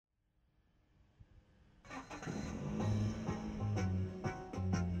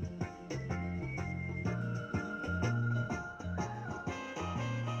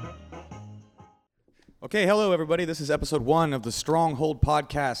Okay, hello everybody. This is episode 1 of the Stronghold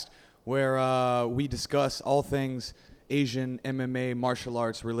podcast, where we discuss all things Asian, MMA, martial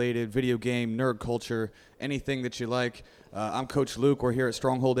arts related, video game, nerd culture, anything that you like. I'm Coach Luke. We're here at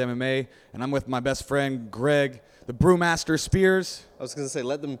Stronghold MMA, and I'm with my best friend Greg, the Brewmaster Spears. I was going to say,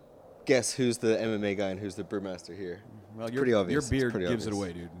 let them guess who's the MMA guy and who's the Brewmaster here. Well, Pretty obvious. Your beard Pretty gives obvious.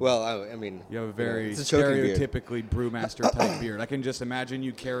 it away, dude. Well, I mean, You have a very it's a choking beard. stereotypically Brewmaster type beard. I can just imagine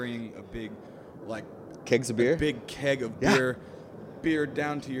you carrying a big, like, Kegs of beer? big keg of Yeah. beer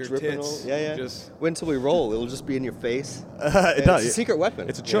down to your Dripping tits. all- yeah. Just Wait until we roll. It'll just be in your face. it does. It's a secret weapon.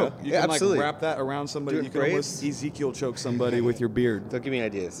 It's a you choke. know? You Yeah, can absolutely. like wrap that around somebody. Do it You can braids. almost Ezekiel choke somebody with your beard. Don't give me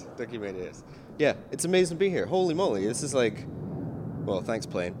ideas. Yeah, it's amazing to be here. Holy moly. This is like, well, thanks,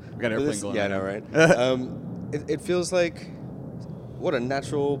 plane. We got But airplane going Yeah, I on. know, right? It feels like, what a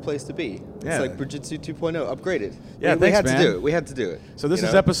natural place to be. Yeah. It's like Bujitsu 2.0 upgraded. Yeah, we thanks, had man. to do it. We had to do it. So this you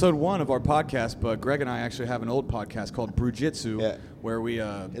is know? episode 1 of our podcast, but Greg and I actually have an old podcast called Brewjitsu, Yeah. where we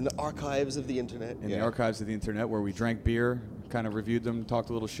In the archives of the internet. in the archives of the internet, where we drank beer, kind of reviewed them,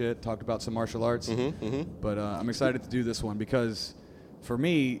 talked a little shit, talked about some martial arts. But I'm excited to do this one because, for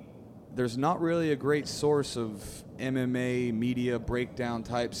me, there's not really a great source of MMA media breakdown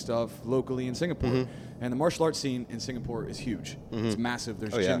type stuff locally in Singapore. And the martial arts scene in Singapore is huge. It's massive.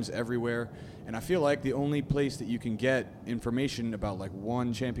 There's Oh, yeah. gyms everywhere. And I feel like the only place that you can get information about like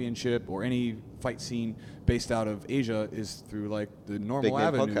one championship or any fight scene based out of Asia is through like the normal Big name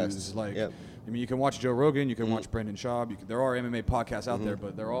avenues. podcasts. Like, Yep. I mean, you can watch Joe Rogan, you can watch Brendan Schaub. There are MMA podcasts out there,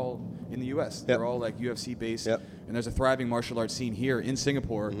 but they're all in the U.S. They're all like UFC based, Yep. and there's a thriving martial arts scene here in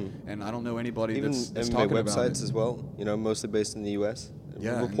Singapore. And I don't know anybody Even that's MMA talking about websites it. as well, mostly based in the U.S.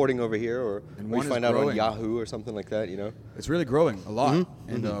 Yeah, Reporting over here, or and we one is find out on growing. Yahoo or something like that, It's really growing a lot.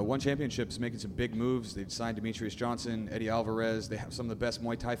 And One Championship is making some big moves. They've signed Demetrius Johnson, Eddie Alvarez. They have some of the best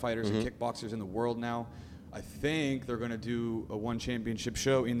Muay Thai fighters and kickboxers in the world now. I think they're going to do a One Championship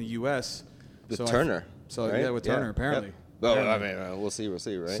show in the U.S. With Turner. Right? With Turner, apparently. Yep. Well, Apparently. I mean, we'll see,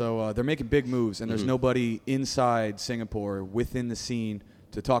 right? So they're making big moves, and there's nobody inside Singapore within the scene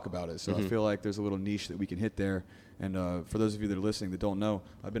to talk about it. So I feel like there's a little niche that we can hit there. And for those of you that are listening that don't know,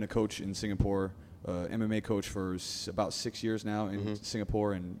 I've been a coach in Singapore, MMA coach for about 6 years now in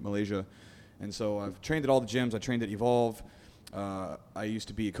Singapore and Malaysia. And so I've trained at all the gyms. I trained at Evolve. I used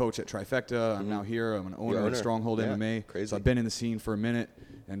to be a coach at Trifecta. I'm now here. I'm an owner at Stronghold Yeah, MMA. crazy. So I've been in the scene for a minute.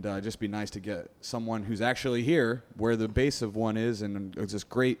 And just be nice to get someone who's actually here, where the base of one is, and it's just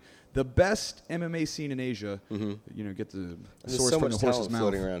great. The best MMA scene in Asia. Get the There's source so from much the horse's talent mouth.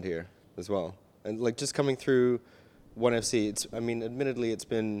 floating around here as well. And like just coming through ONE FC, admittedly, it's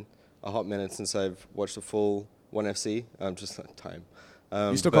been a hot minute since I've watched a full ONE FC. Just time.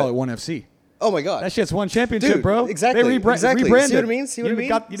 You still call it ONE FC. Oh my God. That shit's one championship, Dude, bro. exactly. They exactly. rebranded. See what I mean? See what you I mean?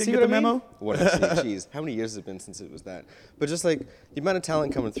 you didn't See get what the I mean? memo? What jeez, how many years has it been since it was that? But just like the amount of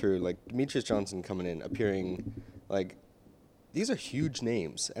talent coming through, like Demetrius Johnson coming in, appearing, like these are huge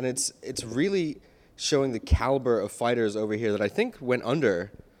names, and it's really showing the caliber of fighters over here that I think went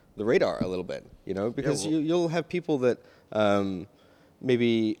under the radar a little bit, because you'll have people that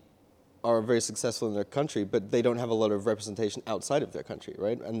maybe are very successful in their country, but they don't have a lot of representation outside of their country,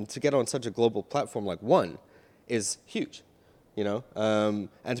 right? And to get on such a global platform like ONE is huge, and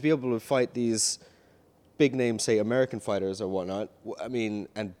to be able to fight these big name, say American fighters or whatnot,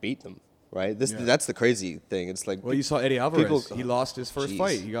 and beat them, right? That's the crazy thing. It's like, Well, you saw Eddie Alvarez. He lost his first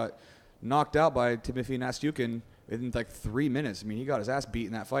fight. He got knocked out by Timothy Nastyukin in like 3 minutes. I mean, he got his ass beat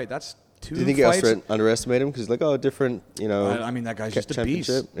in that fight. That's two do you think fights. you underestimate him? Because different, that guy's just a beast.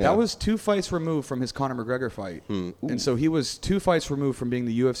 championship? Yeah. That was 2 fights removed from his Conor McGregor fight. And so he was 2 fights removed from being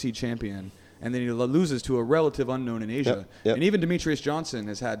the UFC champion. And then he loses to a relative unknown in Asia. Yep. And even Demetrius Johnson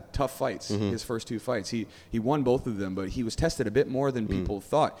has had tough fights, his first 2 fights. He won both of them, but he was tested a bit more than people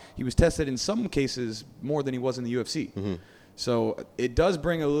thought. He was tested in some cases more than he was in the UFC. So it does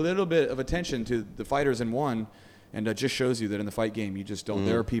bring a little bit of attention to the fighters in ONE. And it just shows you that in the fight game, you just don't.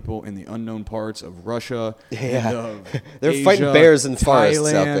 There are people in the unknown parts of Russia. Yeah. And of They're Asia, fighting bears in forests out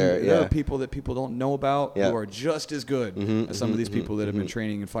Thailand. there, There yeah. are people that people don't know about who are just as good as some of these people that have been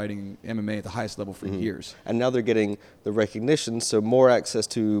training and fighting MMA at the highest level for years. And now they're getting the recognition, so more access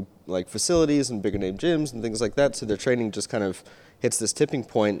to like facilities and bigger name gyms and things like that. So their training just kind of hits this tipping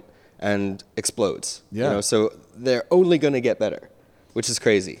point and explodes. Yeah. So they're only going to get better, which is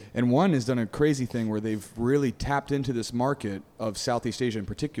crazy. And ONE has done a crazy thing where they've really tapped into this market of Southeast Asia in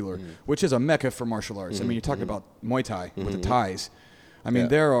particular, which is a mecca for martial arts. I mean, you talk about Muay Thai with the Thais. I mean,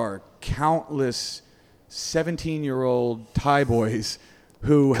 there are countless 17-year-old Thai boys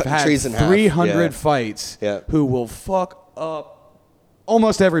who have had Countries in half, 300 yeah. fights Yeah. who will fuck up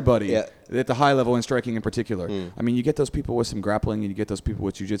almost everybody Yeah. at the high level in striking in particular. I mean, you get those people with some grappling and you get those people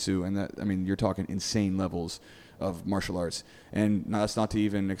with jiu-jitsu, and that, I mean, you're talking insane levels of martial arts. And that's not to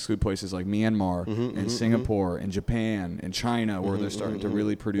even exclude places like Myanmar and Singapore and Japan and China, where they're starting to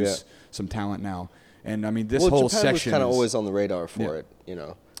really produce some talent now. And I mean, this whole Japan section was kind of is always on the radar for it, you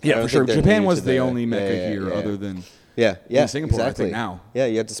know. I yeah, don't for sure. think they're Japan new was to the only mecca here, other than Singapore. exactly. I think now. Yeah,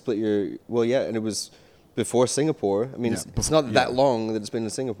 you had to split your and it was before Singapore. I mean, it's not that long that it's been in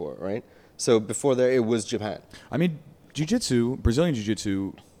Singapore, right? So before there, it was Japan. I mean, jiu-jitsu, Brazilian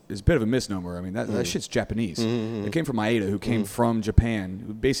jiu-jitsu is a bit of a misnomer. I mean, that shit's Japanese. It came from Maeda, who came from Japan,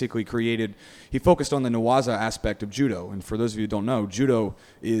 who basically he focused on the Newaza aspect of judo. And for those of you who don't know, judo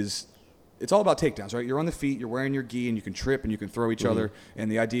it's all about takedowns, right? You're on the feet, you're wearing your gi, and you can trip and you can throw each other.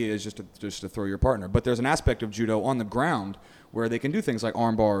 And the idea is just to throw your partner. But there's an aspect of judo on the ground where they can do things like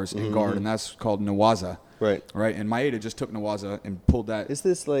arm bars and guard, and that's called Newaza. Right. Right? And Maeda just took Newaza and pulled that. Is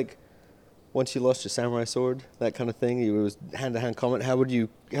this like once you lost your samurai sword, that kind of thing? It was hand-to-hand combat. How would you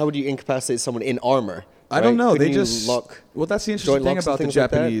incapacitate someone in armor? I don't know. Couldn't They you just lock well. That's the interesting joint thing locks and about the things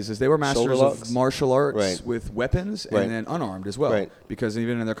like that? Japanese is they were masters Shoulder of locks? martial arts Right. with weapons Right. and then unarmed as well. Right. Because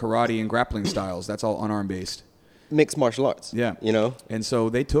even in their karate and grappling styles, that's all unarmed based. mixed martial arts. Yeah. You know? And so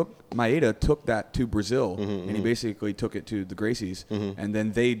Maeda took that to Brazil, and he basically took it to the Gracies, and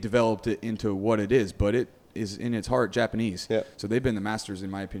then they developed it into what it is. But it is in its heart Japanese. Yeah. So they've been the masters, in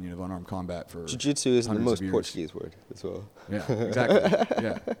my opinion, of unarmed combat for Jiu-jitsu is the hundreds most of years. Portuguese word as well. Yeah, exactly.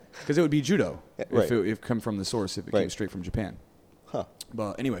 Yeah, because it would be judo right. if it come from the source, if it came straight from Japan. Huh.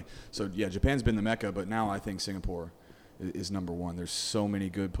 But anyway, so yeah, Japan's been the mecca, but now I think Singapore is number one. There's so many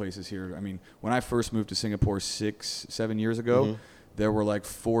good places here. I mean, when I first moved to Singapore 6-7 years ago, there were like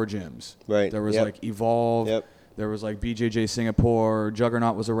 4 gyms. Right. There was like Evolve. Yep. There was like BJJ Singapore.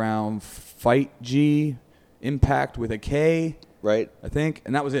 Juggernaut was around. Fight G, Impact with a K. Right. I think,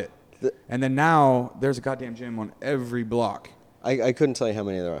 and that was it. And then now there's a goddamn gym on every block. I couldn't tell you how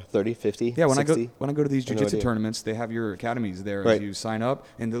many there are. 30, 50, Yeah, when 60? I go to these No jiu-jitsu idea. tournaments, they have your academies there Right. as you sign up,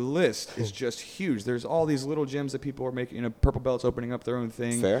 and the list is just huge. There's all these little gyms that people are making, purple belts opening up their own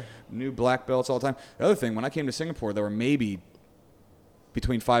thing. Fair. New black belts all the time. The other thing, when I came to Singapore, there were maybe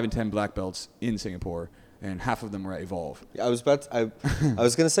between 5 and 10 black belts in Singapore, and half of them were at Evolve. I was going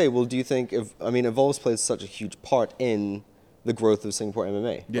to say, well, do you think Evolve's played such a huge part in the growth of Singapore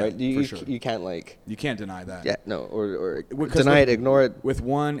MMA, Yeah, right? for sure. You can't You can't deny that. or Because deny it, ignore it. With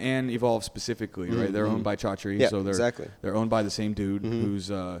One and Evolve specifically, right? They're owned by Chatri, Yeah, so they're owned by the same dude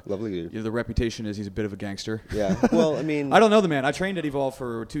who's Lovely dude. The reputation is he's a bit of a gangster. Yeah. Well, I mean, I don't know the man. I trained at Evolve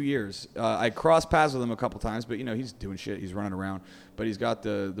for 2 years. I crossed paths with him a couple times, but he's doing shit. He's running around, but he's got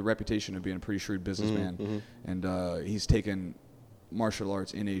the reputation of being a pretty shrewd businessman, and he's taken martial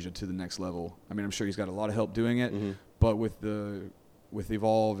arts in Asia to the next level. I mean, I'm sure he's got a lot of help doing it, but with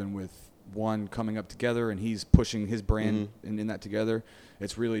Evolve and with One coming up together, and he's pushing his brand in that together,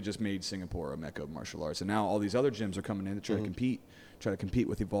 it's really just made Singapore a mecca of martial arts. And now all these other gyms are coming in to try to compete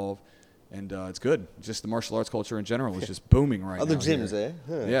with Evolve. And it's good. Just the martial arts culture in general is just booming right other now. gyms, here.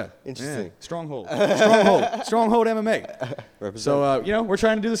 Huh. Yeah. Interesting. Yeah. Stronghold MMA. Represent. So, we're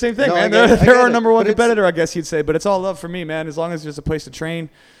trying to do the same thing, No, I man. get it. I They're get our it. number one But it's- competitor, I guess you'd say. But it's all love for me, man. As long as there's a place to train.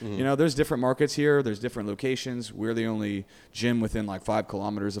 There's different markets here. There's different locations. We're the only gym within like 5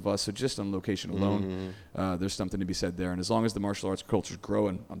 kilometers of us. So just on location alone, there's something to be said there. And as long as the martial arts culture is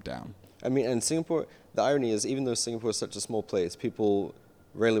growing, I'm down. I mean, and Singapore, the irony is, even though Singapore is such a small place, people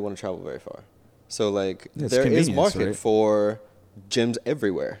rarely want to travel very far. So, like, Yeah, it's there is convenience, market right? for gyms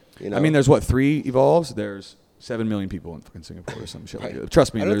everywhere. I mean, there's 3 Evolves? There's 7 million people in fucking Singapore or some shit like that.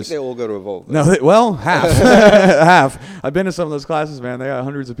 Trust me, I don't there's... think they all go to Evolve, though. No, half. Half. I've been to some of those classes, man. They got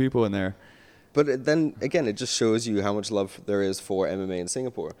hundreds of people in there. But then, again, it just shows you how much love there is for MMA in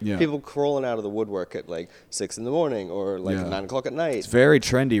Singapore. Yeah. People crawling out of the woodwork at, like, 6 in the morning or, like, 9 o'clock at night. It's very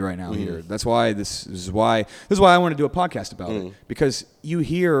trendy right now here. That's why this is why I want to do a podcast about it, because you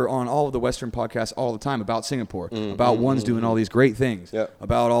hear on all of the Western podcasts all the time about Singapore, about One's doing all these great things, Yep.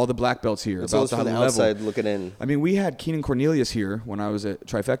 about all the black belts here, It's about always the from the level. outside looking in. I mean, we had Keenan Cornelius here when I was at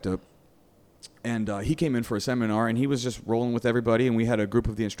Trifecta, and he came in for a seminar, and he was just rolling with everybody, and we had a group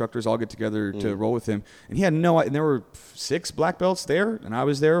of the instructors all get together to roll with him, and he had and there were 6 black belts there, and I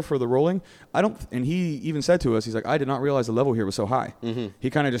was there for the rolling. And he even said to us, he's like, I did not realize the level here was so high.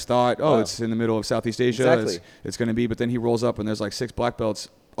 He kind of just thought, it's in the middle of Southeast Asia, Exactly. it's going to be, but then he rolls up, and there's like 6 black belts,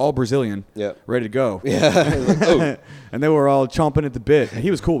 all Brazilian, Yep. ready to go. Yeah. Like, oh, And they were all chomping at the bit. And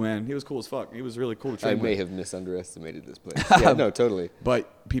he was cool, man. He was cool as fuck. He was really cool to train I with. may have misunderestimated this place. Yeah, no, totally.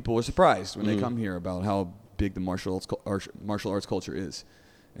 But people are surprised when they come here about how big the martial arts culture is.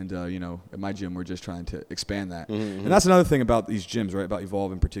 And, at my gym, we're just trying to expand that. Mm-hmm. And that's another thing about these gyms, right, about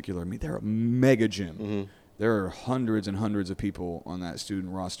Evolve in particular. I mean, they're a mega gym. Mm-hmm. There are hundreds and hundreds of people on that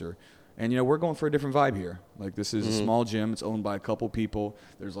student roster. And, we're going for a different vibe here. Like, this is a small gym. It's owned by a couple people.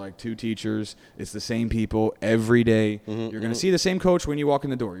 There's, 2 teachers. It's the same people every day. You're going to see the same coach when you walk in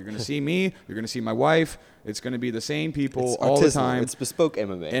the door. You're going to see me. You're going to see my wife. It's going to be the same people all the time. It's bespoke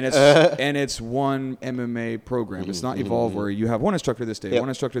MMA. And it's one MMA program. It's not Evolve where you have one instructor this day, one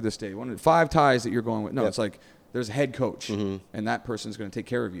instructor this day, 5 ties that you're going with. No, it's like there's a head coach, and that person's going to take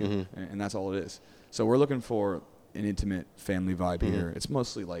care of you, and that's all it is. So we're looking for an intimate family vibe here. It's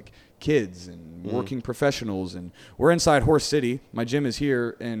mostly like kids and working professionals, and we're inside Horse City. My gym is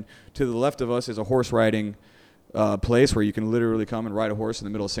here, and to the left of us is a horse riding place where you can literally come and ride a horse in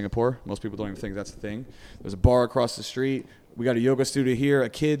the middle of Singapore. Most people don't even think that's the thing. There's a bar across the street. We got a yoga studio here, a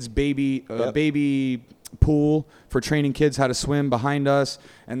kids baby pool for training kids how to swim behind us,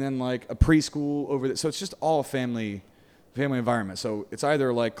 and then like a preschool over there. So it's just all family environment. So it's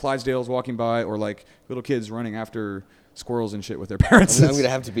either like Clydesdales walking by or like little kids running after squirrels and shit with their parents. I'm going to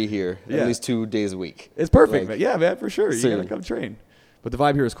have to be here at least 2 days a week. It's perfect. Like, man, for sure. Soon. You got to come train. But the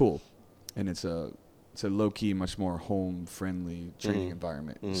vibe here is cool. And it's a low-key, much more home-friendly training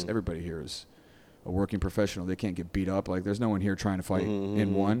environment. Everybody here is a working professional. They can't get beat up. Like, there's no one here trying to fight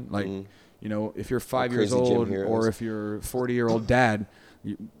in one. Like, if you're 5 years old or if you're a 40-year-old dad,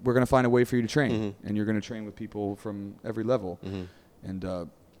 we're going to find a way for you to train. And you're going to train with people from every level. And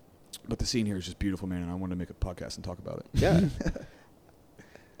but the scene here is just beautiful, man, and I wanted to make a podcast and talk about it. Yeah.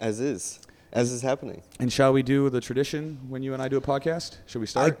 As is happening. And shall we do the tradition when you and I do a podcast? Should we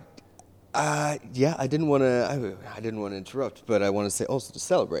start? Yeah, I didn't want to interrupt, but I want to say also to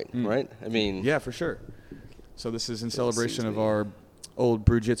celebrate, right? I mean, yeah, for sure. So this is in celebration of our old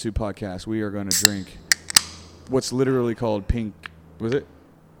Brewjitsu podcast. We are going to drink what's literally called pink. Was it?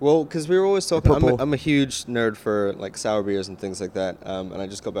 Well, because we were always talking. I'm a huge nerd for like sour beers and things like that. And I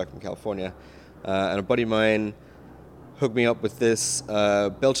just got back from California, and a buddy of mine hooked me up with this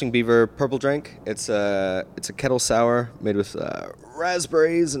Belching Beaver Purple Drink. It's a kettle sour made with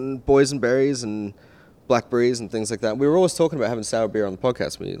raspberries and boysenberries and blackberries and things like that. We were always talking about having sour beer on the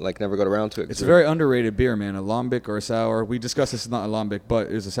podcast. We never got around to it. It's a very underrated beer, man. A lambic or a sour. We discussed this is not a lambic, but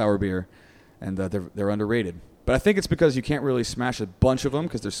it is a sour beer, and they're underrated. But I think it's because you can't really smash a bunch of them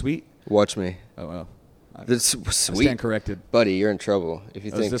because they're sweet. Watch me. Oh well. This sweet. I stand corrected, buddy. You're in trouble if you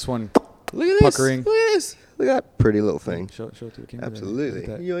think this one. Look at this. Puckering. Look at this. Look at that pretty little thing. Show it to the camera. Absolutely.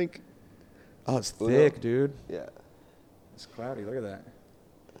 Yoink. Oh, it's thick, dude. Yeah. It's cloudy. Look at that.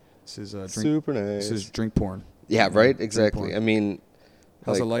 This is drink. Super nice. This is drink porn. Yeah, right. Exactly. I mean,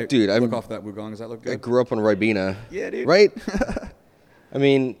 how's the light? Dude, look off that Wugong. Does that look good? I grew up on Ribena. Yeah, dude. Right. I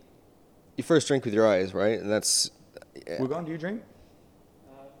mean, you first drink with your eyes, right? And that's. Yeah. Wugong, do you drink?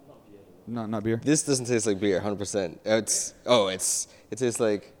 Not beer. This doesn't taste like beer, 100%. It tastes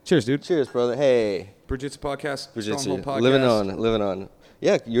like. Cheers, dude. Cheers, brother. Hey. Brewjitsu podcast. Brewjitsu. Podcast. Living on.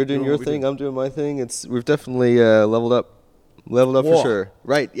 Yeah, you're doing your thing. I'm doing my thing. We've definitely leveled up. Whoa. For sure.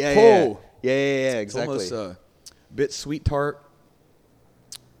 Right. Yeah. Exactly. It's almost a bit sweet tart.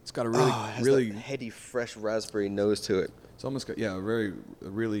 It's got a really that heady, fresh raspberry nose to it. It's almost got a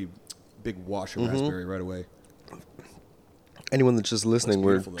really big wash of raspberry right away. Anyone that's just listening,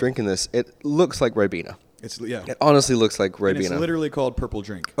 we're drinking this. It looks like Ribena. It honestly looks like Ribena. And it's literally called Purple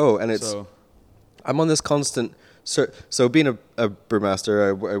Drink. Oh, and I'm on this constant. So being a brewmaster,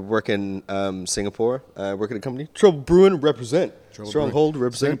 I work in Singapore. I work at a company. Trouble Brewing, represent. Stronghold,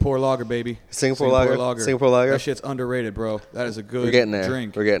 represent. Singapore Lager, baby. Singapore Lager. Singapore Lager. That shit's underrated, bro. That is a good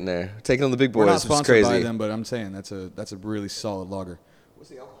drink. We're getting there. Taking on the big boys. We're not sponsored it's crazy. by them, but I'm saying that's a really solid lager. What's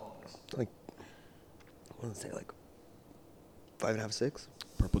the alcohol in this? Like, I want to say like 5.5, 6.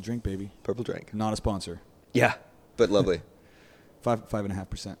 Purple Drink, baby. Purple Drink. Not a sponsor. Yeah, but lovely.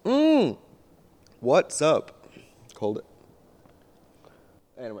 5.5%. What's up? Hold it.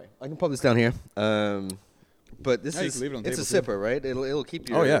 Anyway, I can pop this down here. But this is it's a sipper, right? It'll keep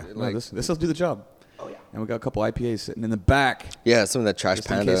you. Oh yeah, this will do the job. Oh yeah. And we got a couple IPAs sitting in the back. Yeah, some of that trash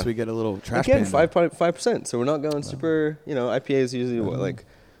panda. In case we get a little trash panda. Again, 5.5%. So we're not going super. IPAs usually like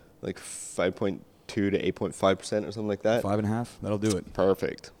 5.2 to 8.5% or something like that. 5.5. That'll do it.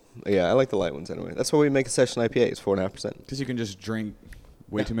 Perfect. Yeah, I like the light ones anyway. That's why we make a session IPA. It's 4.5%. Because you can just drink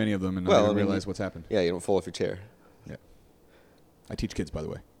way too many of them and not even realize what's happened. Yeah, you don't fall off your chair. Yeah. I teach kids, by the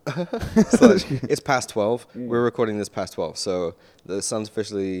way. So it's past 12. We're recording this past 12, so the sun's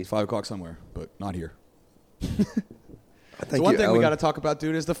officially 5 o'clock somewhere, but not here. So one thing we got to talk about,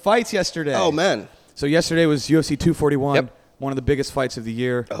 dude, is the fights yesterday. Oh man! So yesterday was UFC 241. Yep. One of the biggest fights of the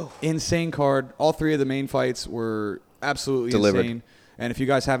year. Oh. Insane card. All 3 of the main fights were absolutely delivered. insane. And if you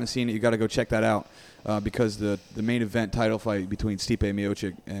guys haven't seen it, you got to go check that out because the main event title fight between Stipe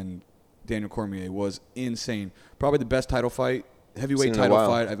Miocic and Daniel Cormier was insane. Probably the best title fight, heavyweight title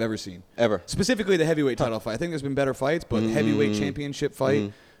fight I've ever seen. Ever. Specifically the heavyweight title fight. I think there's been better fights, but heavyweight championship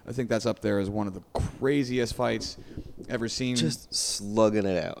fight, I think that's up there as one of the craziest fights ever seen. Just slugging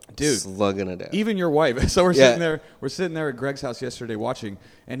it out. Dude. Slugging it out. Even your wife. So we're sitting there at Greg's house yesterday watching,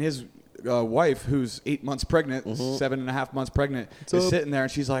 and his wife, who's 8 months pregnant, 7.5 months pregnant, is sitting there,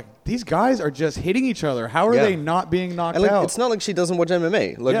 and she's like, these guys are just hitting each other. How are they not being knocked out? It's not like she doesn't watch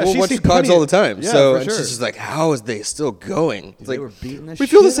MMA. Like, we'll watch cards all the time. Yeah, so for sure. she's just like, how is they still going? Dude, they were beating the we shit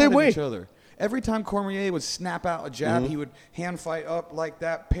feel the same out way. of each other. Every time Cormier would snap out a jab, he would hand fight up like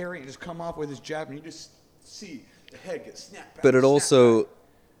that, parry, and just come off with his jab, and you just see the head get snapped back. But it also,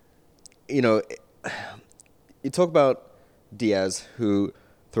 you talk about Diaz, who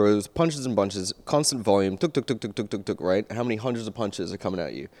throws punches and bunches, constant volume, tuk, tuk, tuk, tuk, tuk, tuk, tuk, right? How many hundreds of punches are coming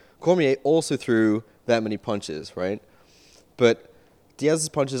at you? Cormier also threw that many punches, right? But Diaz's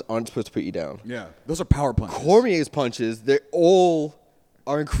punches aren't supposed to put you down. Yeah, those are power punches. Cormier's punches, they all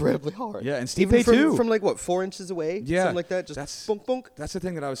are incredibly hard. Yeah, and Stipe even too. From like, 4 inches away? Yeah. Something like that? Just bunk, bunk. That's the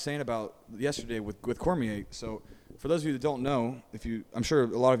thing that I was saying about yesterday with Cormier. So for those of you that don't know, I'm sure a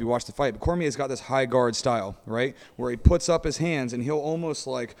lot of you watched the fight, but Cormier's got this high guard style, right? Where he puts up his hands and he'll almost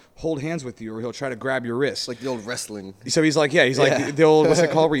like hold hands with you, or he'll try to grab your wrist. Like the old wrestling. So he's like the old, what's it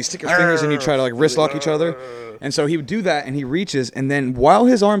called, where you stick your fingers and you try to like wrist lock each other. And so he would do that, and he reaches, and then while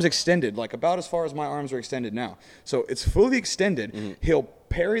his arm's extended, like about as far as my arms are extended now, so it's fully extended, he'll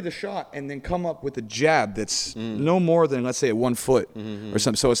parry the shot and then come up with a jab that's no more than, let's say, at 1 foot or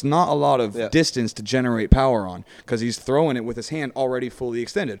something. So it's not a lot of distance to generate power on, because he's throwing it with his hand already fully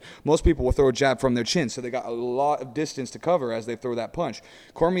extended. Most people will throw a jab from their chin, so they got a lot of distance to cover as they throw that punch.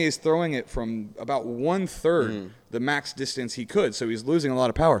 Cormier's throwing it from about 1/3 the max distance he could, so he's losing a lot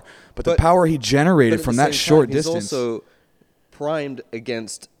of power. But the power he generated from that short distance. He's also primed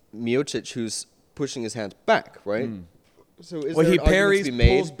against Miocic, who's pushing his hands back, right? So he parries,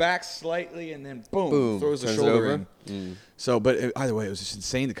 pulls back slightly, and then boom throws the shoulder in. So, but either way, it was just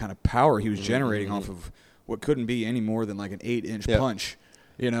insane the kind of power he was generating off of what couldn't be any more than like an 8-inch punch,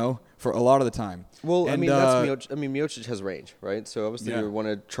 for a lot of the time. Well, and, Miocic has range, right? So obviously you want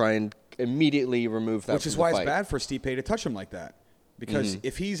to try and immediately remove that. Which is why it's bad for Stipe to touch him like that. Because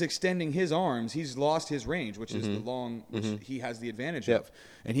if he's extending his arms, he's lost his range, which is the long, which he has the advantage of.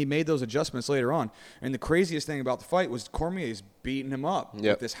 And he made those adjustments later on. And the craziest thing about the fight was Cormier's beating him up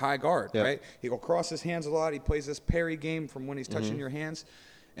with this high guard, right? He'll cross his hands a lot. He plays this parry game from when he's touching your hands.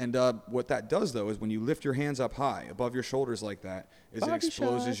 And what that does, though, is when you lift your hands up high above your shoulders like that, is it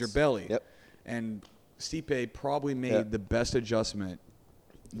exposes your belly. And Stipe probably made the best adjustment,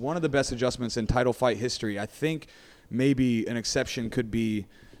 one of the best adjustments in title fight history. I think maybe an exception could be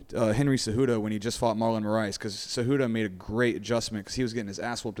Henry Cejudo when he just fought Marlon Moraes, because Cejudo made a great adjustment because he was getting his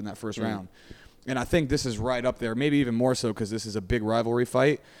ass whooped in that first round. And I think this is right up there, maybe even more so because this is a big rivalry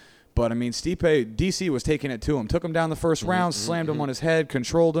fight. But, I mean, Stipe, DC was taking it to him. Took him down the first round, slammed him on his head,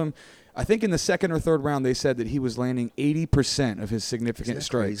 controlled him. I think in the second or third round they said that he was landing 80% of his significant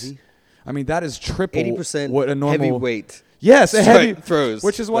strikes. Crazy? I mean, that is triple 80% what a normal heavyweight. Yes, a heavy throws.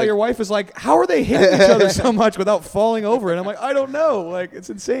 Which is why your wife is like, how are they hitting each other so much without falling over? And I'm like, I don't know. Like,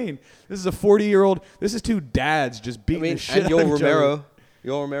 it's insane. This is a 40-year-old. This is two dads just beating the shit out of each other.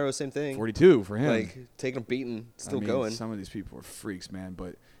 Yoel Romero, same thing. 42 for him. Like, taking a beating, still going. Some of these people are freaks, man.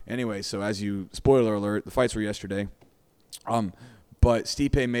 But anyway, so spoiler alert, the fights were yesterday. But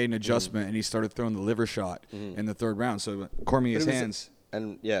Stipe made an adjustment, and he started throwing the liver shot in the third round. So Cormier's hands...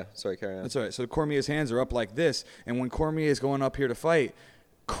 And sorry, carry on. That's all right. So Cormier's hands are up like this, and when Cormier is going up here to fight,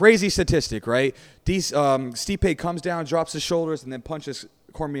 crazy statistic, right? Stipe comes down, drops his shoulders, and then punches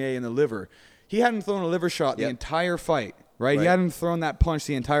Cormier in the liver. He hadn't thrown a liver shot the entire fight, right? He hadn't thrown that punch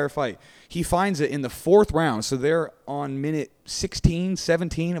the entire fight. He finds it in the fourth round, so they're on minute 16,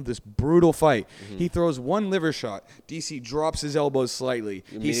 17 of this brutal fight. He throws one liver shot. DC drops his elbows slightly.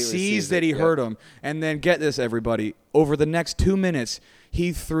 He sees that he hurt him, and then get this, everybody, over the next 2 minutes,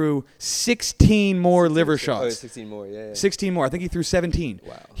 he threw 16 more liver shots. Oh, 16 more, yeah. 16 more. I think he threw 17.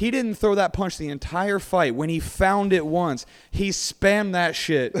 Wow. He didn't throw that punch the entire fight. When he found it once, he spammed that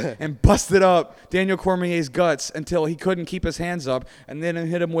shit and busted up Daniel Cormier's guts until he couldn't keep his hands up, and then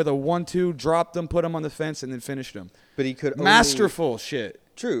hit him with a 1-2, dropped him, put him on the fence, and then finished him. But he could Masterful shit.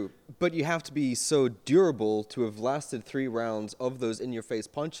 True, but you have to be so durable to have lasted 3 rounds of those in-your-face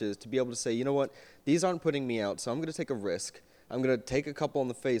punches to be able to say, you know what, these aren't putting me out, so I'm going to take a risk. I'm going to take a couple on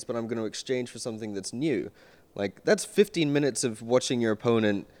the face, but I'm going to exchange for something that's new. Like, that's 15 minutes of watching your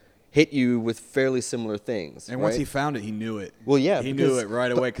opponent, hit you with fairly similar things. And right? once he found it, he knew it. Well, yeah, he knew it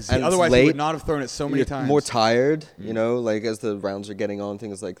right away because and it's otherwise he late, would not have thrown it so many you're times. more tired, you know, like as the rounds are getting on,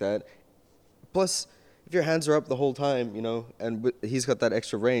 things like that. Plus, if your hands are up the whole time, you know, and he's got that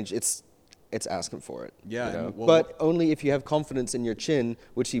extra range, it's asking for it. Yeah, you know? and, well, but only if you have confidence in your chin,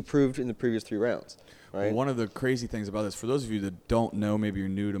 which he proved in the previous 3 rounds. Right. Well, one of the crazy things about this, for those of you that don't know, maybe you're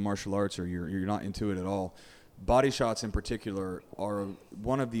new to martial arts or you're not into it at all, body shots in particular are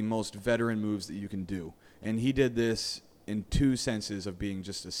one of the most veteran moves that you can do. And he did this in 2 senses of being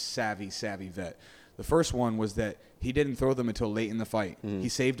just a savvy vet. The first one was that he didn't throw them until late in the fight. He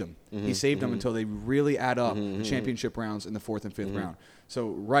saved them. He saved them until they really add up the championship rounds in the 4th and 5th round. So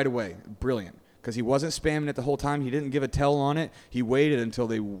right away, brilliant. Because he wasn't spamming it the whole time. He didn't give a tell on it. He waited until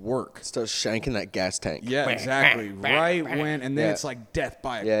they work. Start shanking that gas tank. Yeah, exactly. Right when, and then it's like death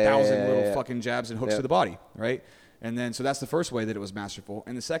by 1,000 little fucking jabs and hooks to the body, right? And then, so that's the first way that it was masterful.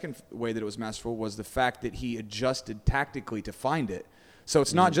 And the second way that it was masterful was the fact that he adjusted tactically to find it. So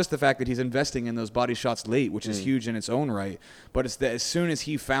it's not just the fact that he's investing in those body shots late, which is huge in its own right, but it's that as soon as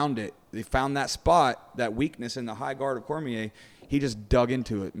he found it, they found that spot, that weakness in the high guard of Cormier, he just dug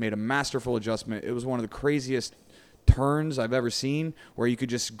into it, made a masterful adjustment. It was one of the craziest turns I've ever seen where you could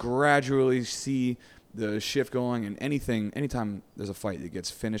just gradually see the shift going, and anytime there's a fight that gets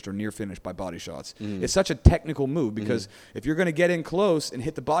finished or near finished by body shots, it's such a technical move because if you're going to get in close and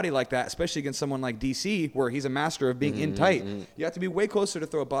hit the body like that, especially against someone like DC where he's a master of being in tight, you have to be way closer to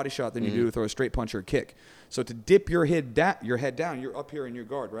throw a body shot than you do to throw a straight punch or a kick. So to dip your head down, you're up here in your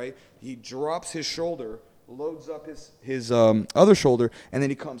guard, right? He drops his shoulder, loads up his other shoulder, and then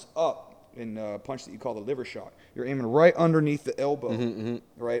he comes up in a punch that you call the liver shot. You're aiming right underneath the elbow,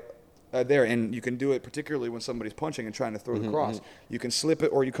 right? There, and you can do it particularly when somebody's punching and trying to throw the cross. You can slip it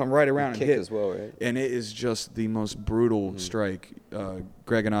or you come right around and kick hit as well, right? And it is just the most brutal strike.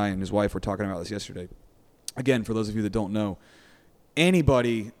 Greg and I and his wife were talking about this yesterday. Again, for those of you that don't know,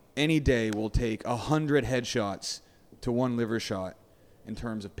 anybody, any day will take 100 headshots to 1 liver shot in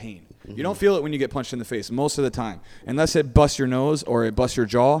terms of pain. You don't feel it when you get punched in the face most of the time. Unless it busts your nose or it busts your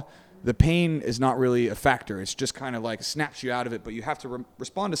jaw, the pain is not really a factor. It's just kind of like snaps you out of it, but you have to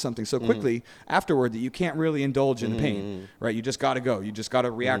respond to something so quickly afterward that you can't really indulge in the pain, right? You just got to go. You just got to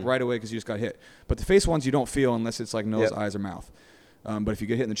react right away because you just got hit. But the face ones you don't feel unless it's like nose, eyes, or mouth. But if you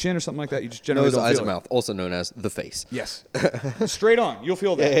get hit in the chin or something like that, you just generally nose, don't eyes, feel or it. mouth, also known as the face. Yes. Straight on. You'll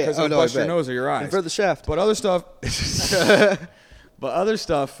feel that because it'll bust your nose or your eyes. And for the shaft. But other stuff...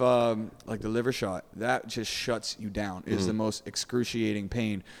 like the liver shot, that just shuts you down. It is the most excruciating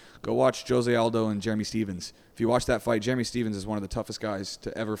pain. Go watch Jose Aldo and Jeremy Stephens. If you watch that fight, Jeremy Stephens is one of the toughest guys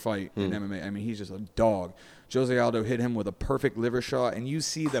to ever fight in MMA. I mean, he's just a dog. Jose Aldo hit him with a perfect liver shot, and you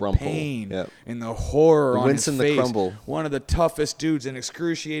see the pain and the horror on his face. The crumble. One of the toughest dudes in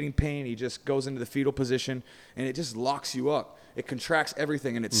excruciating pain. He just goes into the fetal position, and it just locks you up. It contracts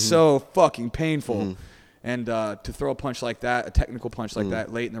everything, and it's so fucking painful. And to throw a punch like that, a technical punch like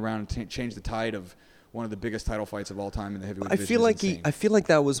that, late in the round, and change the tide of one of the biggest title fights of all time in the heavyweight division. I feel like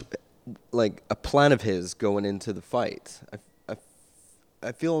that was like a plan of his going into the fight.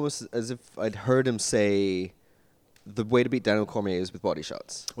 I feel almost as if I'd heard him say the way to beat Daniel Cormier is with body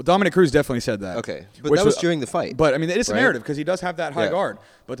shots. Well, Dominic Cruz definitely said that. Okay, but that was during the fight. But I mean, it's a right? narrative because he does have that high guard.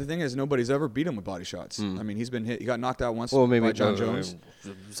 But the thing is, nobody's ever beat him with body shots. I mean, he's been hit. He got knocked out once by John Jones.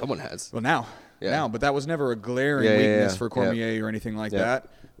 Someone has. Well, now, but that was never a glaring weakness for Cormier or anything like that.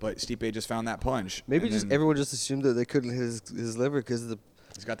 But Stipe just found that punch. Maybe everyone just assumed that they couldn't hit his liver because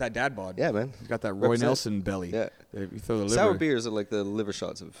he's got that dad bod. Yeah, man. He's got that Roy Nelson belly. Yeah. You throw the liver. Sour beers are like the liver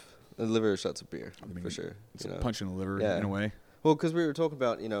shots of beer, for sure. It's punching the liver in a way. Well, because we were talking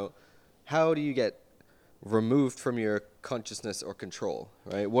about, how do you get removed from your consciousness or control,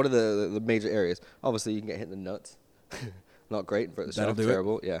 right? What are the major areas? Obviously, you can get hit in the nuts. Not great. Invert the shaft,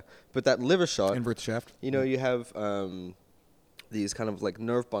 terrible. Yeah. But that liver shot. Invert the shaft. You have these kind of like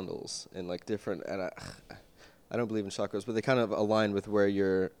nerve bundles and like different, and I don't believe in chakras, but they kind of align with where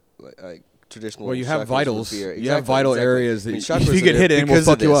your like traditional. Well, you have vitals. Exactly, you have vital areas that if you get hit in, will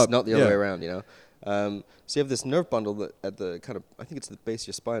fuck you up. Not the other way around, So you have this nerve bundle that at the kind of, I think it's the base of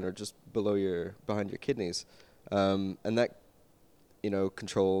your spine or just behind your kidneys, and that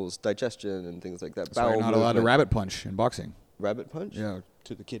controls digestion and things like that. That's why you're not allowed to rabbit punch in boxing. Rabbit punch? Yeah,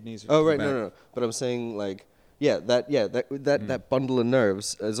 to the kidneys. Oh right, no. But I'm saying like. That bundle of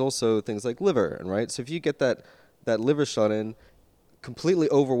nerves is also things like liver, right? So if you get that liver shot in, completely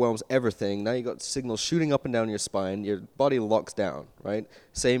overwhelms everything. Now you got signals shooting up and down your spine. Your body locks down, right?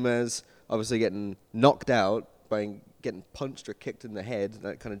 Same as obviously getting knocked out by getting punched or kicked in the head.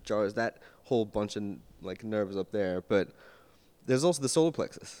 That kind of jars that whole bunch of like nerves up there. But there's also the solar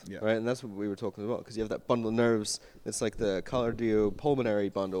plexus, Yeah. right? And that's what we were talking about, because you have that bundle of nerves. It's like the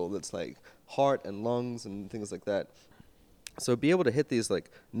cardiopulmonary bundle that's like heart and lungs and things like that. So be able to hit these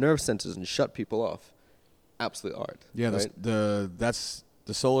like nerve centers and shut people off, absolute art. Yeah, right?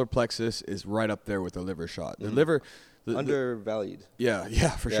 the solar plexus is right up there with the liver shot. The Mhm. liver, Undervalued. yeah,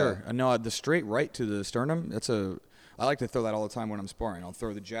 for Yeah. sure. I know the straight right to the sternum. I like to throw that all the time when I'm sparring. I'll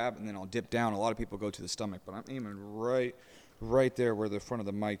throw the jab and then I'll dip down. A lot of people go to the stomach, but I'm aiming right there where the front of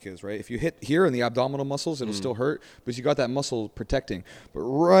the mic is, right? If you hit here in the abdominal muscles, it'll still hurt, but you got that muscle protecting. But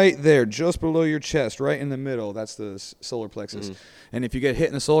right there, just below your chest, right in the middle, that's the solar plexus. And if you get hit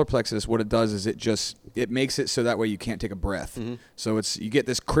in the solar plexus, what it does is it makes it so that way you can't take a breath. So you get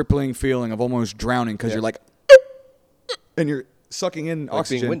this crippling feeling of almost drowning because you're like, and you're sucking in Like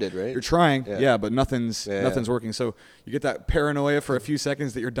oxygen. being winded, right? You're trying, Yeah. but nothing's Yeah. working. So you get that paranoia for a few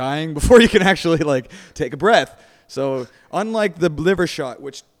seconds that you're dying before you can actually like take a breath. So unlike the liver shot,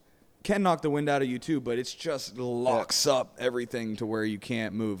 which can knock the wind out of you too, but it's just locks up everything to where you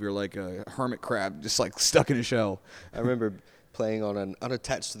can't move. You're like a hermit crab, just like stuck in a shell. I remember playing on an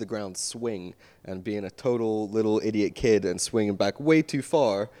unattached to the ground swing and being a total little idiot kid and swinging back way too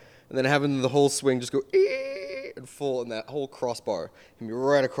far, and then having the whole swing just go and fall, and that whole crossbar hit me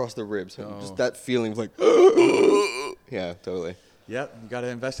right across the ribs. And just that feeling of like, yeah, totally. Yep, you got to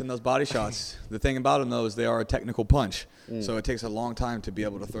invest in those body shots. The thing about them, though, is they are a technical punch. So it takes a long time to be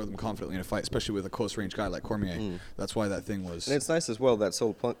able to throw them confidently in a fight, especially with a close-range guy like Cormier. That's why that thing was... And it's nice as well, that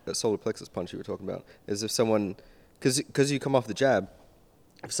solar plexus punch you were talking about, is if someone, because you come off the jab,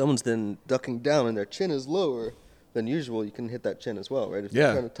 if someone's then ducking down and their chin is lower than usual, you can hit that chin as well, right? If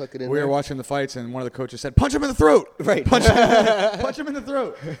you're trying to tuck it in we there. were watching the fights, and one of the coaches said, punch him in the throat! Right. Punch him in the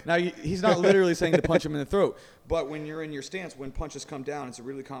throat! Now, he's not literally saying to punch him in the throat, but when you're in your stance, when punches come down, it's a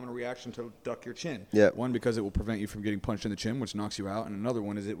really common reaction to duck your chin. Yeah. One, because it will prevent you from getting punched in the chin, which knocks you out, and another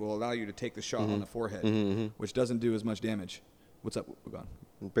one is it will allow you to take the shot on the forehead, which doesn't do as much damage. What's up? We're gone.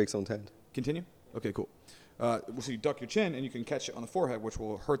 It breaks someone's hand. Continue? Okay, cool. So you duck your chin, and you can catch it on the forehead, which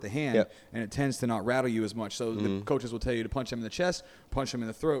will hurt the hand, Yep. and it tends to not rattle you as much. So the coaches will tell you to punch them in the chest, punch them in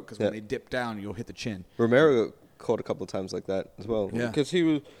the throat, because when they dip down, you'll hit the chin. Romero caught a couple of times like that as well. Yeah. Because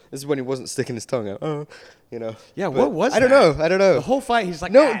this is when he wasn't sticking his tongue out. Yeah, But what was I don't that? know. The whole fight, he's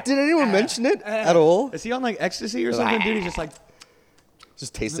like, No, did anyone mention it at all? Is he on like ecstasy or something, dude? He's just like,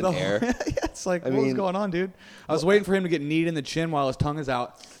 Just tasting the whole- air. yeah, it's like, I what's mean- going on, dude? I was waiting for him to get kneed in the chin while his tongue is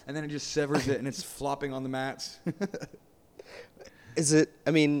out, and then it just severs it, and it's flopping on the mats. Is it,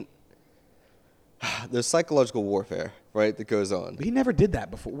 I mean, there's psychological warfare, right, that goes on. But he never did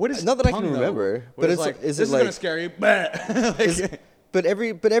that before. What is Not that I can tongue, though? remember, What but is it's like, is this it is like gonna scare you. Like, but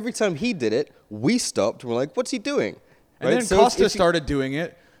every time he did it, we stopped and we're like, what's he doing? and Right? then So Costa if you- started doing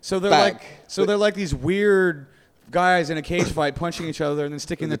it. So they're Back. they're like these weird guys in a cage fight punching each other and then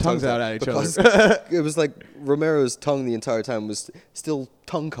sticking their tongues out at each Because other. it was like Romero's tongue the entire time was still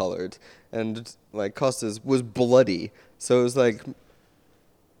tongue colored, and like Costa's was bloody. So it was like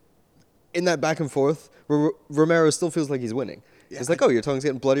in that back and forth, Romero still feels like he's winning. It's like, oh, your tongue's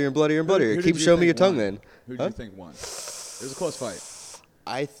getting bloodier and bloodier and bloodier. Who Keep did you showing me your think tongue, won? then. Who do you think won? It was a close fight.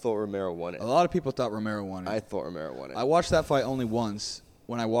 I thought Romero won it. A lot of people thought Romero won it. I thought Romero won it. I watched that fight only once.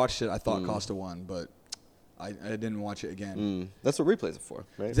 When I watched it, I thought Costa won, but I didn't watch it again. That's what replays are for,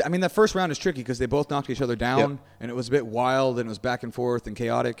 right? I mean, that first round is tricky because they both knocked each other down, Yep. and it was a bit wild, and it was back and forth and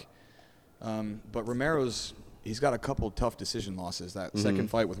chaotic. But he's got a couple tough decision losses. That second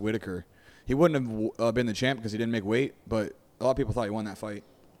fight with Whitaker, he wouldn't have been the champ because he didn't make weight, but a lot of people thought he won that fight.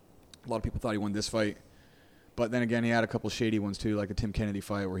 A lot of people thought he won this fight. But then again, he had a couple shady ones too, like the Tim Kennedy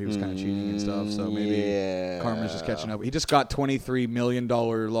fight where he was kind of cheating and stuff. So maybe karma's just catching up. He just got $23 million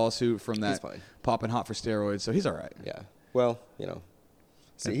lawsuit from that fine. popping hot for steroids, so he's all right. Yeah. Well,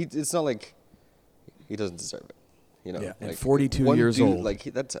 see, it's not like he doesn't deserve it. Yeah, and like 42 one years dude, old. Like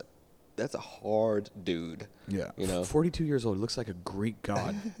that's a hard dude. Yeah, 42 years old. He looks like a Greek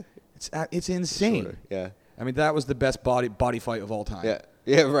god. It's insane. Shorter, yeah. I mean, that was the best body fight of all time. Yeah.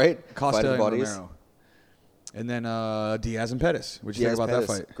 Yeah. Right. Costa Fighting and bodies. Romero. And then Diaz and Pettis. What'd you Diaz think about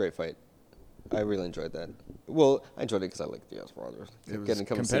Pettis, that fight? Great fight. I really enjoyed that. Well, I enjoyed it because I like Diaz brothers. It was Getting to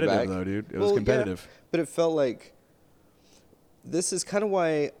come and sit competitive, back. though, dude. It was Well, yeah, competitive. but it felt like this is kind of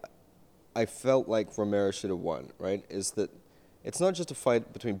why I felt like Romero should have won, right? Is that it's not just a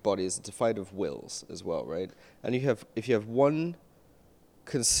fight between bodies, it's a fight of wills as well, right? And if you have one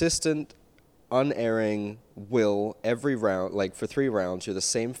consistent, unerring will every round, like for 3 rounds, you're the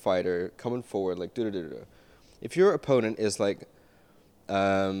same fighter coming forward, like do. If your opponent is like,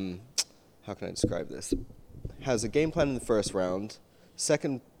 how can I describe this? Has a game plan in the first round,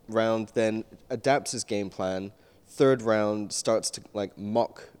 second round then adapts his game plan, third round starts to like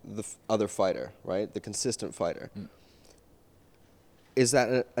mock the other fighter, right? The consistent fighter. Is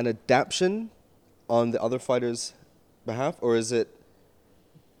that an adaptation on the other fighter's behalf, or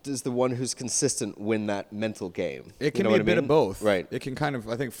does the one who's consistent win that mental game? It can be a bit of both. Right. It can kind of,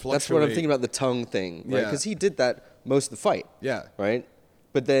 I think, fluctuate. That's what I'm thinking about, the tongue thing, right? Yeah. Because he did that most of the fight. Yeah. Right?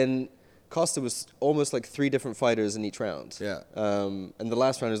 But then Costa was almost like 3 different fighters in each round. Yeah. And the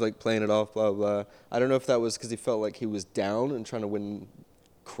last round was like playing it off, blah, blah. I don't know if that was because he felt like he was down and trying to win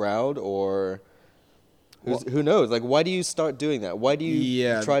crowd, or who knows? Like, why do you start doing that? Why do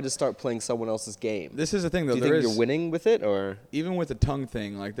you try to start playing someone else's game? This is the thing, though. Do you think you're winning with it, or even with the tongue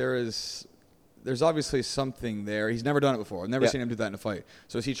thing? Like, there's obviously something there. He's never done it before. I've never seen him do that in a fight.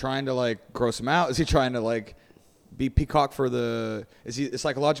 So is he trying to like gross him out? Is he trying to like be peacock for the? Is he a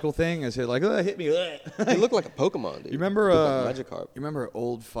psychological thing? Is it like hit me? He looked like a Pokemon, dude. You remember like Magikarp? You remember an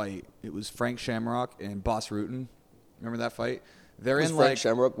old fight? It was Frank Shamrock and Boss Rutten. Remember that fight? They're Was in Frank like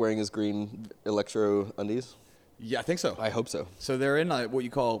Shamrock wearing his green Electro undies? Yeah, I think so. I hope so. So they're in like what you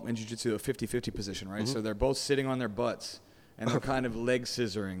call in jiu-jitsu a 50-50 position, right? So they're both sitting on their butts and they're kind of leg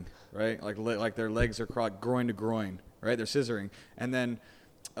scissoring, right? Like their legs are groin to groin, right? They're scissoring. And then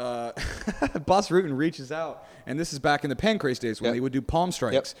Boss Rutten reaches out, and this is back in the Pancrase days when they would do palm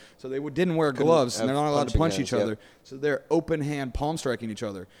strikes. So they didn't wear gloves, and they're not allowed to punch each other. So they're open hand palm striking each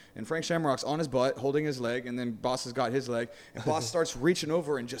other. And Frank Shamrock's on his butt, holding his leg, and then Boss has got his leg. And Boss starts reaching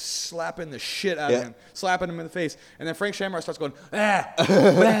over and just slapping the shit out of him, slapping him in the face. And then Frank Shamrock starts going, every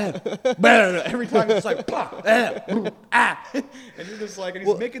time he's like, and you're just like, and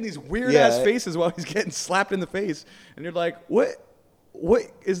he's making these weird ass faces while he's getting slapped in the face. And you're like, what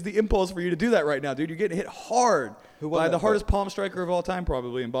is the impulse for you to do that right now, dude? You're getting hit hard by the hardest palm striker of all time,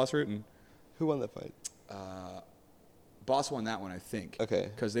 probably, in Boss Rutten. Who won that fight? Boss won that one, I think.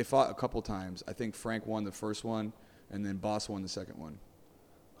 Okay. Because they fought a couple times. I think Frank won the first one, and then Boss won the second one.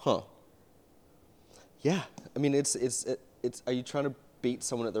 Huh. Yeah. I mean, it's. Are you trying to beat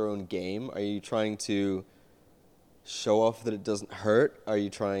someone at their own game? Are you trying to show off that it doesn't hurt? Are you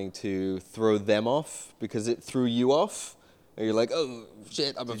trying to throw them off because it threw you off? Are you like, oh,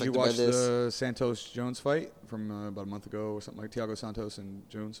 shit, I'm affected by this? Did you watch the Santos-Jones fight from about a month ago or something, like Thiago Santos and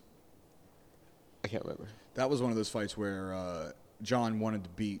Jones? I can't remember. That was one of those fights where John wanted to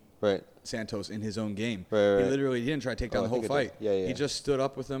beat Santos in his own game. Right. He didn't try to take down the whole fight. Yeah. He just stood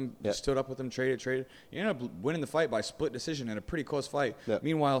up with him, traded. He ended up winning the fight by split decision in a pretty close fight. Yep.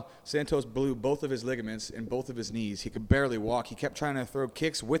 Meanwhile, Santos blew both of his ligaments and both of his knees. He could barely walk. He kept trying to throw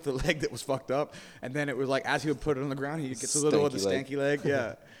kicks with the leg that was fucked up. And then it was like, as he would put it on the ground, he gets a little of the stanky leg.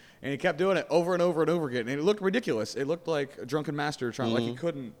 Yeah. And he kept doing it over and over and over again. And it looked ridiculous. It looked like a drunken master trying, like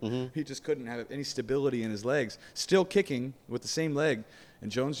he just couldn't have any stability in his legs. Still kicking with the same leg.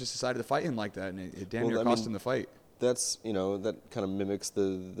 And Jones just decided to fight him like that, and it damn near cost him the fight. That's, that kind of mimics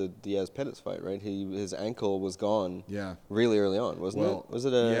the Diaz-Pettis fight, right? His ankle was gone really early on, wasn't it? Was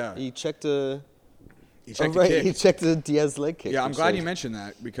it he checked a... He checked a Diaz leg kick. Yeah, I'm glad you mentioned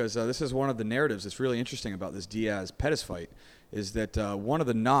that, because this is one of the narratives that's really interesting about this Diaz-Pettis fight, is that one of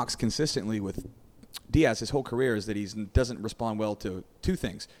the knocks consistently with Diaz his whole career is that he doesn't respond well to 2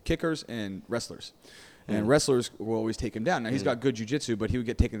 things, kickers and wrestlers. And wrestlers will always take him down. Now, he's got good jiu-jitsu, but he would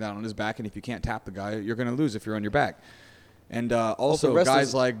get taken down on his back, and if you can't tap the guy, you're going to lose if you're on your back. And also,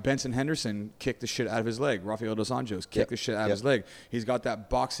 guys like Benson Henderson kick the shit out of his leg. Rafael Dos Anjos kick the shit out of his leg. He's got that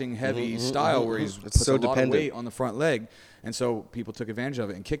boxing-heavy style where he's puts a lot of weight on the front leg, and so people took advantage of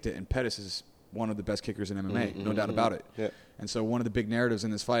it and kicked it, and Pettis is one of the best kickers in MMA, no doubt about it. Yeah. And so one of the big narratives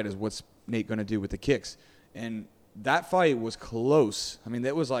in this fight is what's Nate going to do with the kicks. And that fight was close. I mean,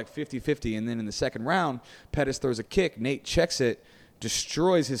 that was like 50-50. And then in the second round, Pettis throws a kick. Nate checks it,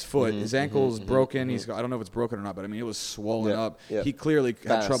 destroys his foot. His ankle's broken. I don't know if it's broken or not, but I mean, it was swollen up. Yeah. He clearly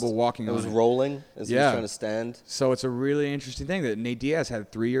had trouble walking on it. It was rolling as he was trying to stand. So it's a really interesting thing that Nate Diaz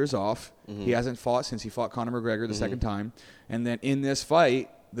had 3 years off. He hasn't fought since he fought Conor McGregor the second time. And then in this fight,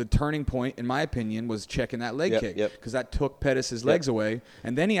 the turning point, in my opinion, was checking that leg kick, because that took Pettis' legs away.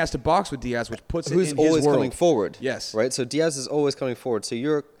 And then he has to box with Diaz, which puts it in his world. Who's always coming forward. Yes. Right? So Diaz is always coming forward. So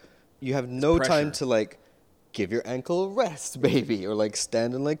you have no time to, like, give your ankle a rest, baby, or, like,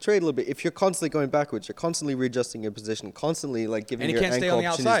 stand and, like, trade a little bit. If you're constantly going backwards, you're constantly readjusting your position, constantly, like, giving your ankle opportunities to roll. And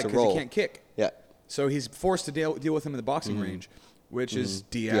he can't stay on the outside because he can't kick. Yeah. So he's forced to deal with him in the boxing range, which is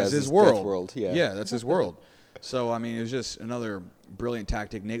Diaz's world. Yeah, that's his world. So, I mean, it was just another brilliant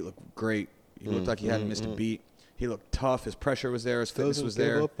tactic. Nate looked great. He looked like he hadn't missed a beat. He looked tough. His pressure was there. His fitness was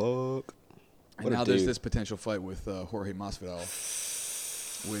there. And now there's this potential fight with Jorge Masvidal,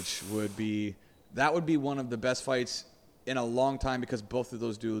 which would be one of the best fights in a long time, because both of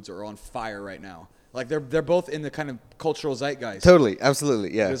those dudes are on fire right now. Like they're both in the kind of cultural zeitgeist. Totally,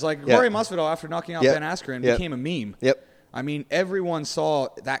 absolutely, yeah. It's like yeah. Jorge Masvidal, after knocking out Yep. Ben Askren, Yep. became a meme. Yep. I mean, everyone saw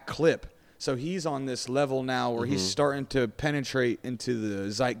that clip. So he's on this level now where he's starting to penetrate into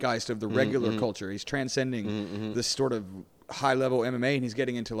the zeitgeist of the regular culture. He's transcending this sort of high-level MMA, and he's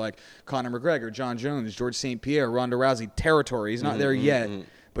getting into like Conor McGregor, John Jones, George St. Pierre, Ronda Rousey territory. He's not there yet,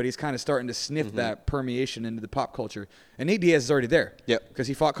 but he's kind of starting to sniff that permeation into the pop culture. And Nate Diaz is already there. Yep. Because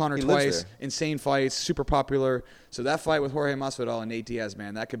he fought Conor He lives twice, there. insane fights, super popular. So that fight with Jorge Masvidal and Nate Diaz,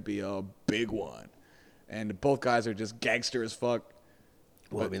 man, that could be a big one. And both guys are just gangster as fuck.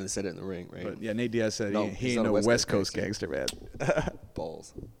 Well, I mean, they said it in the ring, right? But yeah, Nate Diaz said No, he he's ain't not a no West Coast gangster. gangster, man.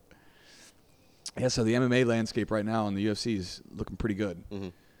 Balls. Yeah, so the MMA landscape right now in the UFC is looking pretty good. Mm-hmm.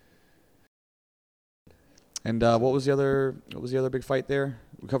 And what was the other big fight there?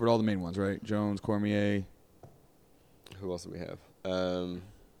 We covered all the main ones, right? Jones, Cormier, Who else do we have?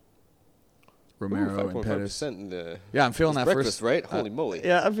 Romero, and Pettis. 5.5% in the Yeah, I'm feeling that breakfast, first. right? Holy moly.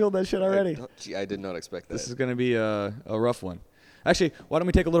 Yeah, I'm feeling that shit already. Gee, I did not expect that. This is going to be a rough one. Actually, why don't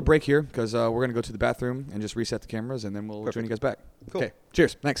we take a little break here because we're going to go to the bathroom and just reset the cameras, and then we'll join you guys back. Cool. Okay,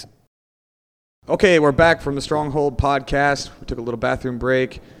 cheers. Thanks. Okay, we're back from the Stronghold podcast. We took a little bathroom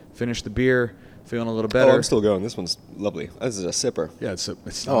break, finished the beer, feeling a little better. Oh, I'm still going. This one's lovely. This is a sipper. Yeah, it's not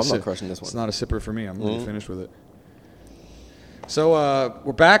Oh, a I'm not crushing this one. It's not a sipper for me. I'm really finished with it. So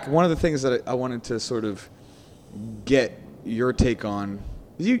we're back. One of the things that I wanted to sort of get your take on,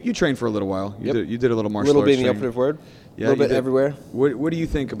 you trained for a little while. You did a little martial arts. A little being the training. operative word. Yeah, a little you bit did. everywhere. What do you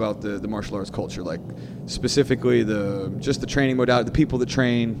think about the martial arts culture? Like specifically just the training modality, the people that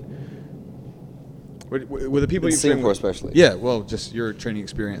train. With the people In you train Singapore with, especially. Yeah, well, just your training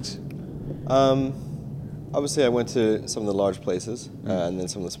experience. Obviously, I went to some of the large places and then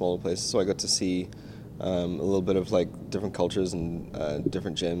some of the smaller places, so I got to see a little bit of like different cultures and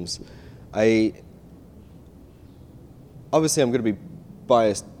different gyms. Obviously, I'm going to be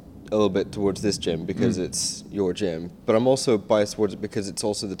biased a little bit towards this gym because it's your gym, but I'm also biased towards it because it's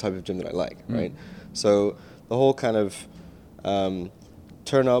also the type of gym that I like, right? So the whole kind of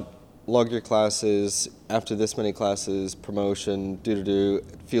turn up, log your classes, after this many classes, promotion, it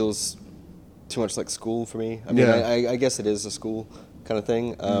feels too much like school for me. I mean, Yeah. I guess it is a school kind of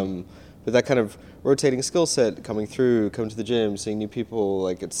thing. But that kind of rotating skill set coming to the gym, seeing new people,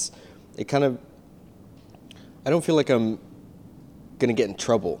 like it kind of, I don't feel like I'm going to get in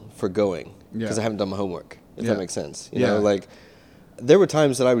trouble for going because I haven't done my homework, if that makes sense. You know, like there were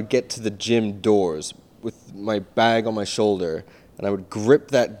times that I would get to the gym doors with my bag on my shoulder and I would grip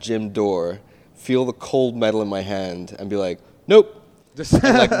that gym door, feel the cold metal in my hand and be like, nope. Just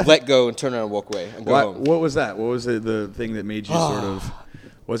And like let go and turn around and walk away and go home. What was that? What was the thing that made you sort of?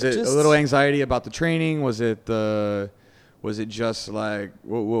 Was it a Just- little anxiety about the training? Was it just like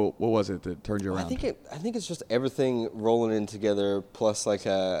what was it that turned you around? I think it's just everything rolling in together plus like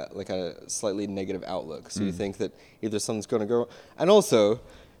a slightly negative outlook. So you think that either something's going to go, and also,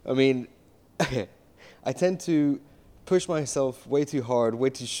 I mean, I tend to push myself way too hard, way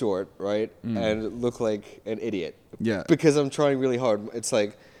too short, right, and look like an idiot. Yeah. Because I'm trying really hard. It's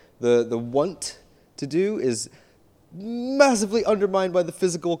like the want to do is massively undermined by the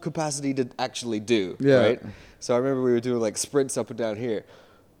physical capacity to actually do. Yeah. Right. So I remember we were doing like sprints up and down here.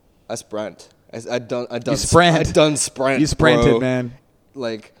 I sprint. I'd done You sprint. I'd done sprint. You sprinted, bro. man.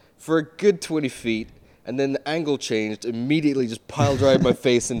 Like for a good 20 feet, and then the angle changed. Immediately, just pile drive my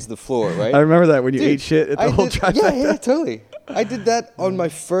face into the floor. Right. I remember that when you Dude, ate shit at the I whole did- trifecta. Yeah, totally. I did that on my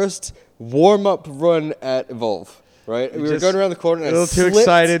first warm-up run at Evolve. Right, we were Just going around the corner. And a little I too slipped,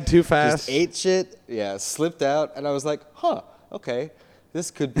 excited, too fast. Just ate shit. Yeah, slipped out, and I was like, "Huh, okay, this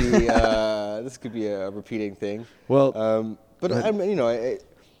could be a repeating thing." Well, but I mean,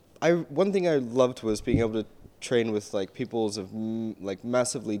 I one thing I loved was being able to train with like people's of like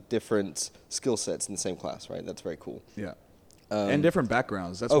massively different skill sets in the same class. Right, that's very cool. Yeah. And different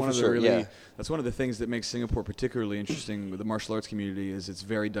backgrounds. That's oh, one for of the sure, really. yeah. That's one of the things that makes Singapore particularly interesting with the martial arts community is it's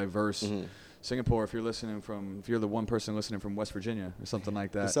very diverse. Singapore, if you're the one person listening from West Virginia or something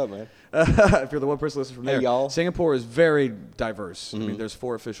like that. What's up, man? If you're the one person listening from Hey, there, y'all. Singapore is very diverse. I mean, there's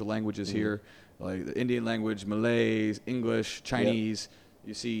 4 official languages here, like the Indian language, Malay, English, Chinese.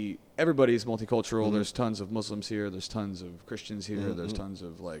 You see, everybody's multicultural. There's tons of Muslims here. There's tons of Christians here. There's tons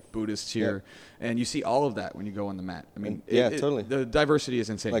of like Buddhists here, and you see all of that when you go on the mat. I mean, totally. The diversity is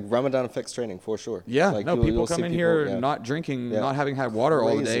insane. Like Ramadan effects training for sure. Yeah, like no, people come see in here yeah. not drinking, Yeah. not having had water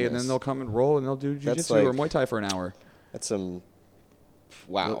all the day, and then Craziness. they'll come and roll and they'll do That's jiu-jitsu or like- Muay Thai for an hour. That's some.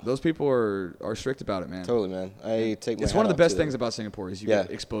 Wow. Those people are strict about it, man. Totally, man. I take my It's hat one of the off best to them. things about Singapore is you Yeah.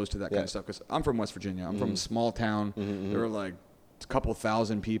 get exposed to that kind Yeah. of stuff. Because I'm from West Virginia. I'm from a small town. There are like couple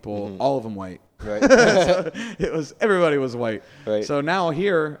thousand people, all of them white. Right. So everybody was white. Right. So now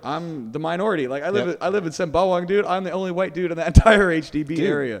here I'm the minority. Like I live in Sembawang, dude. I'm the only white dude in the entire HDB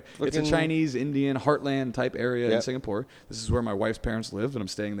area. It's a Chinese, Indian, heartland type area in Singapore. This is where my wife's parents live, and I'm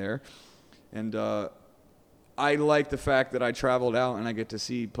staying there. And I like the fact that I traveled out and I get to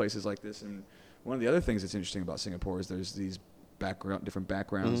see places like this. And one of the other things that's interesting about Singapore is there's these different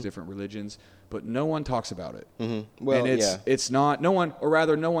backgrounds, different religions, but no one talks about it. Well, and it's not, no one, or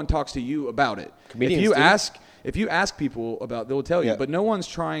rather no one talks to you about it. Comedians If you ask people about, they'll tell you, but no one's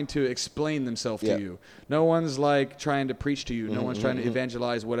trying to explain themselves to you. No one's like trying to preach to you. No one's trying to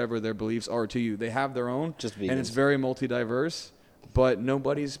evangelize whatever their beliefs are to you. They have their own, Just vegans. and it's very multi-diverse, but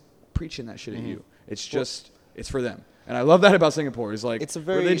nobody's preaching that shit at you. It's just, it's for them. And I love that about Singapore. It's like, it's a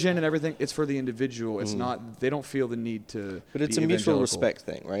very, religion and everything, it's for the individual. It's not, they don't feel the need to But it's a mutual respect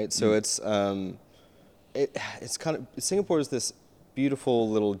thing, right? So it's kind of, Singapore is this beautiful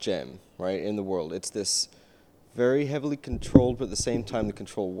little gem, right, in the world. It's this very heavily controlled, but at the same time the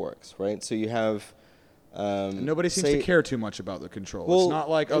control works, right? So you have... nobody seems to care too much about the control. Well, it's not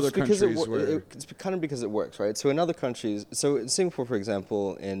like other countries where... It's kind of because it works, right? So in other countries... So in Singapore, for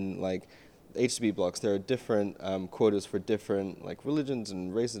example, in like HDB blocks, there are different quotas for different like religions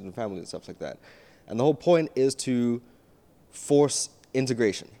and races and families and stuff like that. And the whole point is to force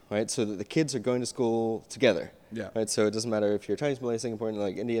integration, right? So that the kids are going to school together. Yeah. Right. So it doesn't matter if you're Chinese, Malay, Singaporean,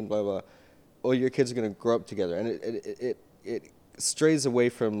 like Indian, blah blah. All your kids are going to grow up together, and it strays away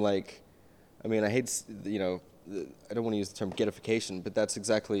from like, I mean, I hate I don't want to use the term ghettoification, but that's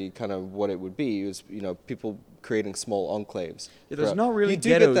exactly kind of what it would be. Is people creating small enclaves. Yeah, there's not really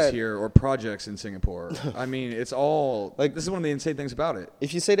ghettos here or projects in Singapore. I mean, it's all like this is one of the insane things about it.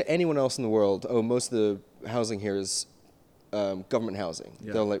 If you say to anyone else in the world, "Oh, most of the housing here is government housing,"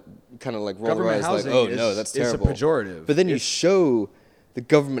 they'll like kind of like roll their eyes like, "Oh no, that's terrible." It's a pejorative. But then you show the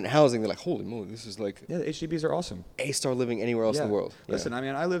government housing, they're like, "Holy moly, this is like the HDBs are awesome. A-star living anywhere else in the world." Listen, I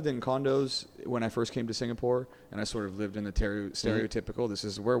mean, I lived in condos when I first came to Singapore, and I sort of lived in the stereotypical. This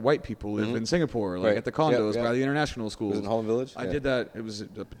is where white people live in Singapore, like at the condos by the international schools. Was it in Holland Village? I did that. It was a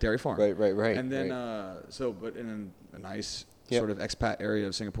dairy farm. Right. And then, but in a nice sort of expat area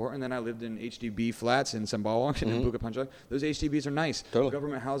of Singapore, and then I lived in HDB flats in Sembawang and in Bukit Panjang. Those HDBs are nice. Totally.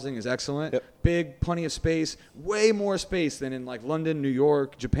 Government housing is excellent. Big, plenty of space, way more space than in like London, New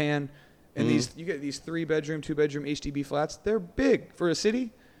York, Japan. And you get these 3-bedroom, 2-bedroom HDB flats. They're big for a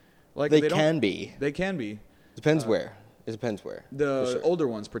city. Like they can be. They can be. Depends where. It depends where. The older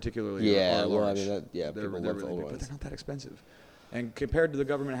ones, particularly. Yeah, are well, large. I mean, people love really the older big, ones. but they're not that expensive. And compared to the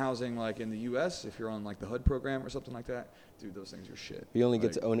government housing, like in the U.S., if you're on like the HUD program or something like that, dude, those things are shit. You only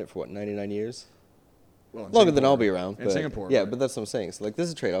get to own it for what, 99 years? Well, longer than I'll be around. In Singapore. Yeah, but that's what I'm saying. So like,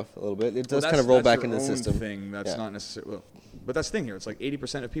 there's a trade-off a little bit. It does kind of roll back into the system. Thing that's not necessarily. Well, but that's the thing here. It's like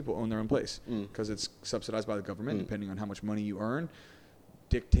 80% of people own their own place because it's subsidized by the government, depending on how much money you earn,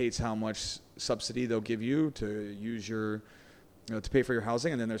 dictates how much subsidy they'll give you to use your. To pay for your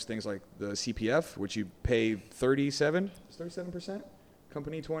housing, and then there's things like the CPF, which you pay 37%,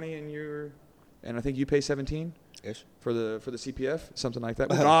 company 20, and I think you pay 17 ish for the CPF, something like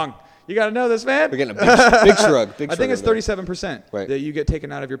that. Wrong. You got to know this, man. We're getting a big shrug. I think it's 37% that you get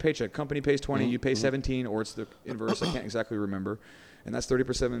taken out of your paycheck. Company pays 20, you pay 17, or it's the inverse. I can't exactly remember. And that's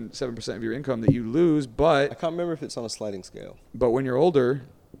 7% of your income that you lose. But I can't remember if it's on a sliding scale. But when you're older,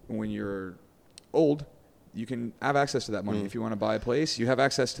 you can have access to that money. If you want to buy a place, you have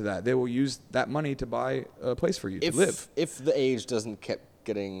access to that. They will use that money to buy a place for you to live. If the age doesn't keep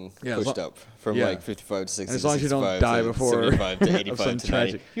getting pushed up from like 55 to 60 and as long as you don't die before 75 to 85 to 90.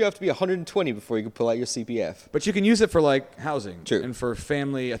 Tragic. You have to be 120 before you can pull out your CPF. But you can use it for like housing. True. And for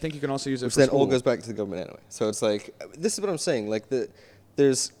family. I think you can also use it Which for then school. all goes back to the government anyway. So it's like, this is what I'm saying. Like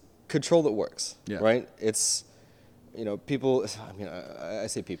there's control that works, right? It's... people, I mean, I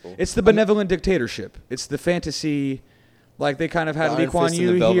say people. It's the benevolent dictatorship. It's the fantasy, like they kind of had Lee Kuan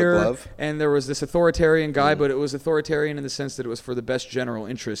Yew here, and there was this authoritarian guy, but it was authoritarian in the sense that it was for the best general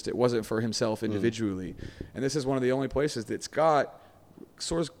interest. It wasn't for himself individually. And this is one of the only places that's got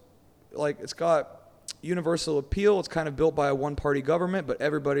it's got universal appeal. It's kind of built by a one-party government, but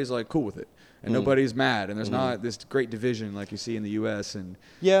everybody's like cool with it. And nobody's mad, and there's not this great division like you see in the U.S. And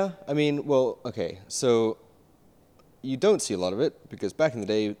yeah, I mean, well, okay, so... You don't see a lot of it because back in the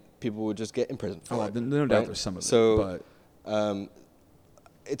day, people would just get imprisoned for it. No doubt there's some of it. But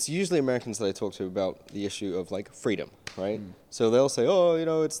it's usually Americans that I talk to about the issue of like freedom, right? So they'll say,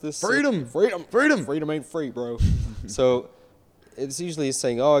 "Oh, it's this freedom. Freedom ain't free, bro." So it's usually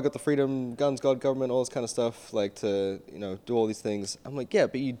saying, "Oh, I got the freedom, guns, God, government, all this kind of stuff, like to do all these things." I'm like, "Yeah,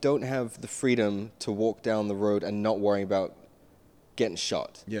 but you don't have the freedom to walk down the road and not worrying about getting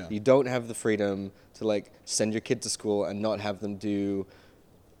shot. Yeah. You don't have the freedom to like send your kid to school and not have them do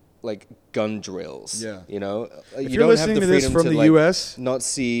like gun drills. Yeah. You know, If you you're don't have listening the to this freedom from the like, US, not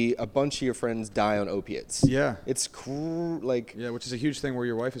see a bunch of your friends die on opiates. yeah, It's like yeah, which is a huge thing where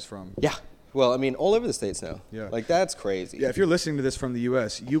your wife is from. yeah. Well, I mean, all over the states now. Yeah. Like that's crazy. Yeah, if you're listening to this from the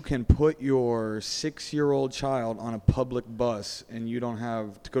U.S., you can put your 6-year-old child on a public bus, and you don't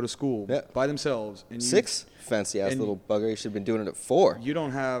have to go to school Yeah. by themselves. And 6, fancy ass and- little bugger. You should have been doing it at 4. You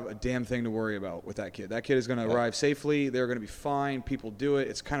don't have a damn thing to worry about with that kid. That kid is going to arrive safely. They're going to be fine. People do it.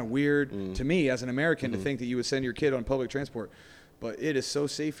 It's kind of weird to me as an American to think that you would send your kid on public transport, but it is so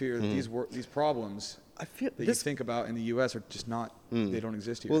safe here. That these problems I feel that you think about in the U.S. are just not. They don't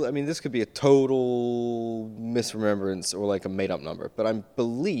exist here. Well, I mean, this could be a total misremembrance or like a made-up number, but I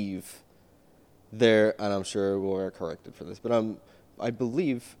believe there, and I'm sure we're corrected for this, but I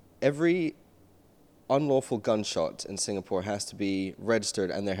believe every unlawful gunshot in Singapore has to be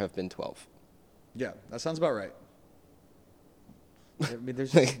registered, and there have been 12. Yeah, that sounds about right. I mean,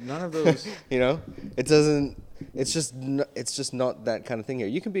 there's just none of those. You know, it doesn't. It's just not that kind of thing here.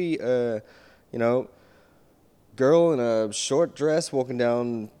 You can be, you know, girl in a short dress walking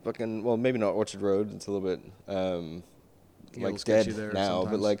down fucking, well, maybe not Orchard Road. It's a little bit like dead there now,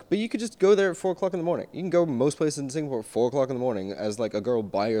 sometimes. but you could just go there at 4 o'clock in the morning. You can go most places in Singapore at 4 o'clock in the morning as like a girl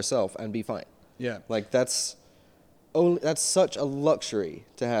by yourself and be fine. Yeah. Like that's such a luxury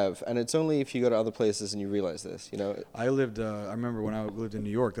to have, and it's only if you go to other places and you realize this. You know. I remember when I lived in New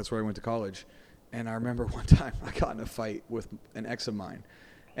York, that's where I went to college. And I remember one time I got in a fight with an ex of mine.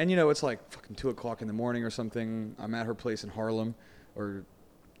 And, you know, it's like fucking 2 o'clock in the morning or something. I'm at her place in Harlem or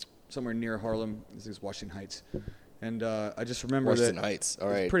somewhere near Harlem. This is Washington Heights. And I just remember Washington that Heights. All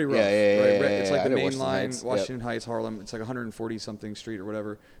it's right. pretty rough. Yeah, right? It's like I the know main Washington line, Heights. Washington Heights, Harlem. It's like 140-something street or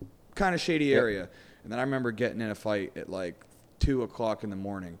whatever. Kind of shady Yep. area. And then I remember getting in a fight at like 2 o'clock in the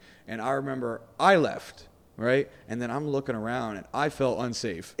morning. And I remember I left, right? And then I'm looking around and I felt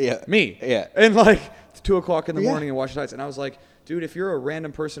unsafe. Yeah. Me. Yeah. And like 2 o'clock in the Yeah. morning in Washington Heights. And I was like, dude, if you're a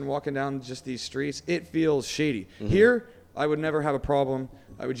random person walking down just these streets, it feels shady. Here, I would never have a problem.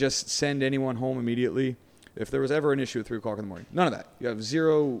 I would just send anyone home immediately. If there was ever an issue at 3 o'clock in the morning. None of that. You have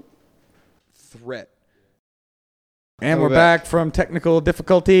zero threat. And we're back from technical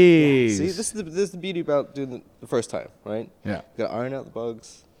difficulties. See, this is the beauty about doing it the first time, right? Yeah. You got to iron out the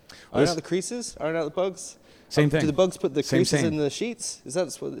bugs, Well, iron out the creases, iron out the bugs. Same thing. Do the bugs put the Same, creases same. in the sheets? Is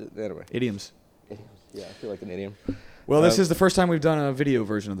that what? Anyway. Idioms. Yeah, I feel like an idiom. Well, this is the first time we've done a video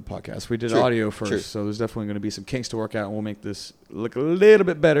version of the podcast. We did True, audio first, true. so there's definitely going to be some kinks to work out, and we'll make this look a little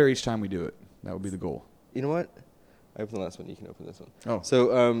bit better each time we do it. That would be the goal. You know what? I opened the last one. You can open this one. Oh.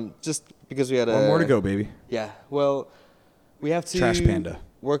 So just because we had One more to go, baby. Yeah. Well, we have to Trash Panda.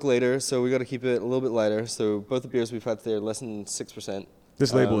 work later, so we got to keep it a little bit lighter. So both the beers we've had today are less than 6%.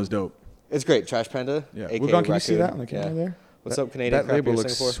 This label is dope. It's great. Trash Panda. Yeah. AKA Wugon, can you see Raccoon. that on the camera there? What's That- up, Canadian That craft label beer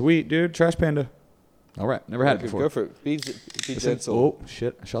looks Singapore? sweet, dude. Trash Panda. All right. Never had it before. Go for it. Be Listen- gentle. Oh,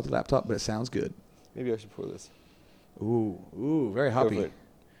 shit. I shot the laptop, but it sounds good. Maybe I should pour this. Ooh, very Go hoppy. for it.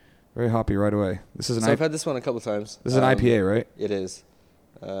 Very hoppy right away. This is an So I've had this one a couple of times. This is an IPA, right? It is.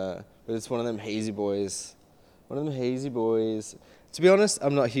 But it's one of them hazy boys. One of them hazy boys. To be honest,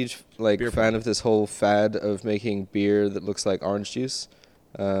 I'm not a huge Beer fan of this whole fad of making beer that looks like orange juice.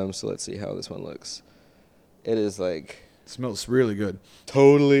 So let's see how this one looks. It is like Smells really good.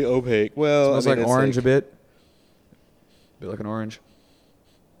 totally opaque. Well, Smells I mean, like it's orange a bit. A bit like an orange.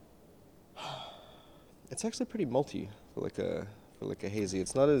 It's actually pretty malty for like a hazy.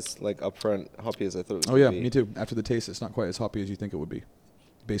 It's not as like upfront hoppy as I thought it was. Oh, gonna yeah, be. me too. After the taste, it's not quite as hoppy as you think it would be,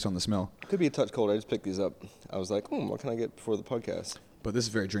 based on the smell. Could be a touch cold. I just picked these up. I was like, what can I get before the podcast? But this is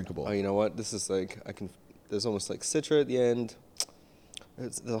very drinkable. Oh, you know what? This is like there's almost like citra at the end.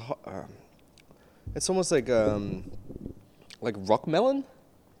 It's almost like rock melon.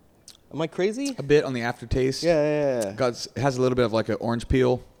 Am I crazy? A bit on the aftertaste. Yeah. It has a little bit of like an orange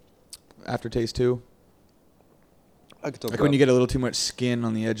peel aftertaste too. I could talk Like about. when you get a little too much skin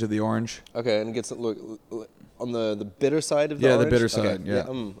on the edge of the orange. Okay, and it gets look on the bitter side of the Yeah, the orange? bitter Okay, side, yeah.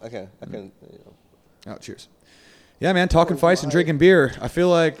 Okay, I can. Oh, cheers. Yeah, man, talking fights and drinking beer. I feel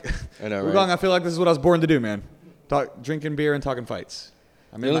like I know, Wugong, right? I feel like this is what I was born to do, man. Drinking beer and talking fights.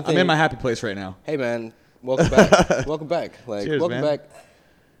 I'm in my happy place right now. Hey, man, welcome back. Welcome back. Cheers, welcome man. back.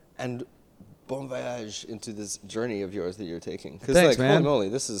 And bon voyage into this journey of yours that you're taking. Because, Thanks, holy man. moly,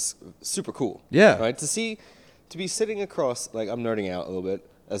 this is super cool. Yeah. Right? To be sitting across, like, I'm nerding out a little bit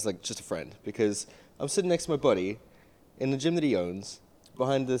as, like, just a friend. Because I'm sitting next to my buddy in the gym that he owns,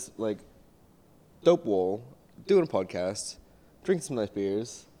 behind this, like, dope wall, doing a podcast, drinking some nice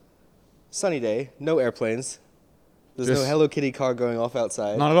beers, sunny day, no airplanes, There's no Hello Kitty car going off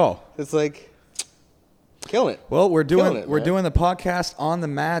outside. Not at all. It's like killing it. Well, we're doing Killing it, doing the podcast on the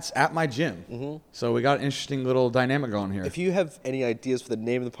mats at my gym. So we got an interesting little dynamic going here. If you have any ideas for the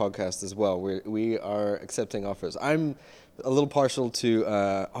name of the podcast as well, we are accepting offers. I'm a little partial to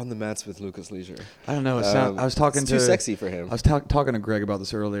On the Mats with Lucas Leisure. I don't know. I was talking it's to too sexy for him. I was talking to Greg about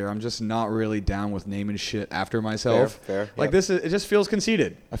this earlier. I'm just not really down with naming shit after myself. Fair. Like Yep. this, it just feels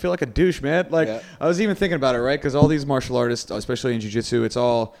conceited. I feel like a douche, man. Like Yeah. I was even thinking about it, right? Because all these martial artists, especially in jiu-jitsu, it's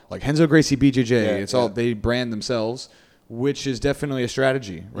all like Renzo Gracie, BJJ. Yeah, it's all yeah. they brand themselves, which is definitely a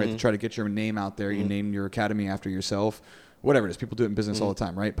strategy, right? To try to get your name out there. You name your academy after yourself. Whatever it is, people do it in business all the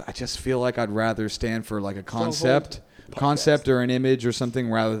time, right? But I just feel like I'd rather stand for like a concept or an image or something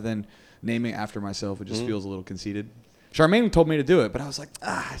rather than naming after myself. It just feels a little conceited. Charmaine told me to do it, but I was like,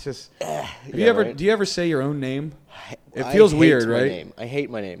 it's just. Do you ever say your own name? It feels weird, my right? Name. I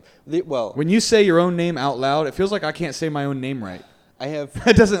hate my name. When you say your own name out loud, it feels like I can't say my own name right. I have.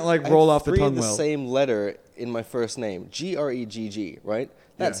 It doesn't like roll off the three tongue of the well. same letter in my first name. Gregg, right?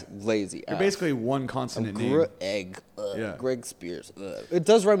 That's lazy. You're basically one consonant name. Yeah. Greg Spears. It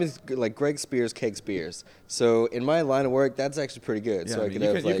does rhyme with like Greg Spears, Keg Spears. So in my line of work, that's actually pretty good. Yeah, so I I mean, could you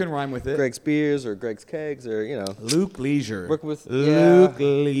have can- you like can rhyme with it. Greg Spears or Greg's Kegs or Luke Leisure. Work with- Luke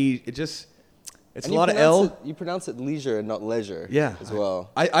Leisure. It's And a lot of L. You pronounce it leisure and not leisure. Yeah. As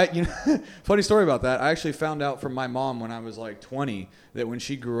well. Funny story about that. I actually found out from my mom when I was like 20 that when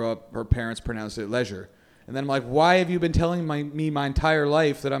she grew up, her parents pronounced it leisure. And then I'm like, why have you been telling me my entire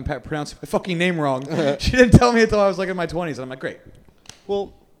life that I'm pronouncing my fucking name wrong? She didn't tell me until I was like in my 20s. And I'm like, great.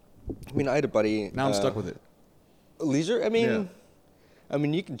 Well, I mean, I had a buddy. Now I'm stuck with it. Leisure. I mean, Yeah.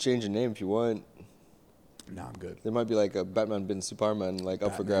 you can change your name if you want. No, I'm good. There might be like a Batman bin Superman like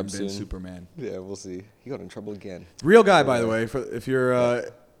up for grabs Batman bin soon. Superman. Yeah, we'll see. He got in trouble again. Real guy, by the way. If you're,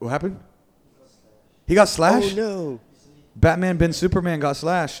 what happened? He got slashed. Oh no! Batman bin Superman got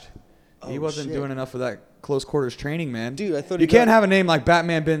slashed. He Oh, wasn't shit. doing enough of that close quarters training, man. Dude, I thought you he can't got- have a name like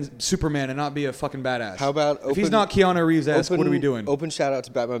Batman bin Superman and not be a fucking badass. How about if he's open- not Keanu Reeves-esque? What are we doing? Open shout out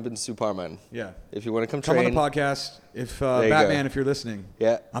to Batman bin Superman. Yeah. If you want to come Come train, on the podcast. If There you Batman, go. if you're listening.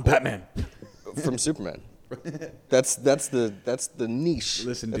 Yeah, I'm Batman. from Superman. That's the niche.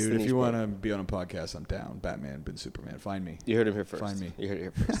 Listen, That's dude, the if niche you part. want to be on a podcast, I'm down. Batman bin Superman. Find me. You heard him here first. Find me. You heard it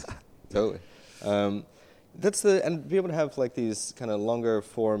here first. Totally. And be able to have like these kind of longer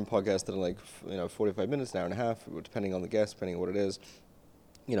form podcasts that are like 45 minutes, an hour and a half, depending on the guest, depending on what it is.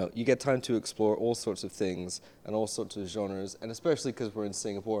 You get time to explore all sorts of things and all sorts of genres, and especially because we're in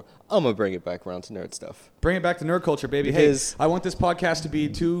Singapore, I'm gonna bring it back around to nerd stuff. Bring it back to nerd culture, baby. Because- hey, I want this podcast to be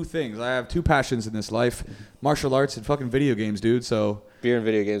two things. I have two passions in this life: martial arts and fucking video games, dude. So Beer and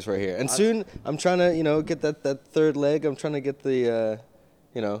video games right here. And soon, I'm trying to get that third leg. I'm trying to get the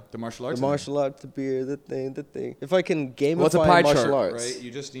the martial arts. the martial art, the beer, the thing. If I can gamify Well, it's a pie martial chart, arts, right?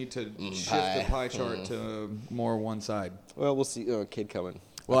 You just need to shift pie. the pie chart to more one side. well, we'll see. Kid coming.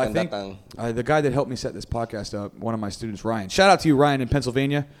 Well, I think the guy that helped me set this podcast up, one of my students, Ryan. Shout out to you, Ryan, in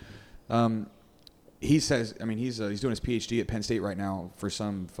Pennsylvania. He says, he's doing his PhD at Penn State right now for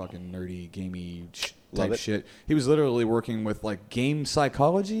some fucking nerdy, gamey Love type it. shit. He was literally working with like game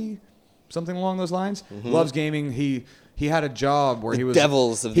psychology, something along those lines. Loves gaming. He had a job where The he was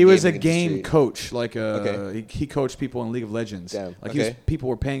devils of he the was a gaming game industry. coach, like Okay. he coached people in League of Legends. Damn, Like okay. people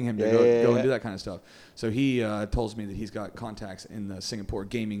were paying him to Yeah, go yeah, and yeah. do that kind of stuff. So he tells me that he's got contacts in the Singapore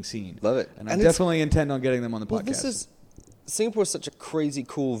gaming scene. Love it. And I And it's- definitely intend on getting them on the podcast. Singapore's such a crazy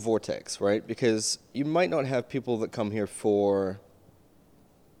cool vortex, right? Because you might not have people that come here for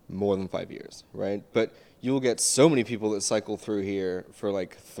more than 5 years, right? But you'll get so many people that cycle through here for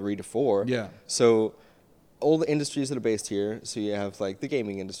like 3 to 4. Yeah. So all the industries that are based here, so you have like the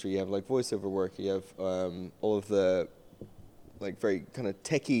gaming industry, you have like voiceover work, you have all of the like very kind of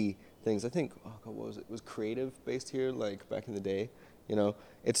techie things. I think, what was it? It was creative based here, like back in the day.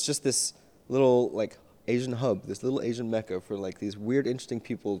 It's just this little like Asian hub, this little Asian mecca for like these weird, interesting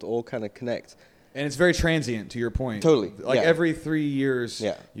people to all kind of connect. And it's very transient, to your point. Totally, Like yeah. every 3 years,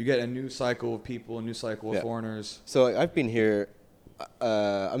 Yeah. you get a new cycle of people, a new cycle of Yeah. foreigners. So I've been here.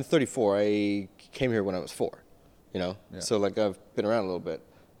 I'm 34. I came here when I was 4. Yeah. So like I've been around a little bit.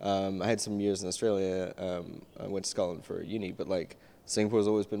 I had some years in Australia. I went to Scotland for uni, but like Singapore's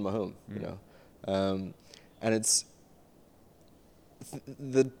always been my home. And it's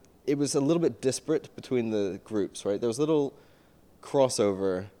it was a little bit disparate between the groups, right? There was a little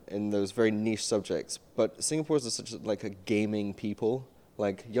crossover in those very niche subjects, but Singapore's such like a gaming people.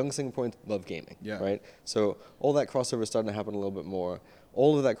 Like young Singaporeans love gaming, Yeah. right? So all that crossover is starting to happen a little bit more.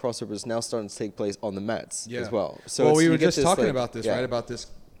 All of that crossover is now starting to take place on the mats as well. So well, it's- we you were get just this, talking like- about this, yeah. right? About this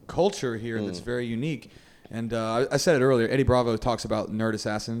culture here that's very unique. And I said it earlier. Eddie Bravo talks about nerd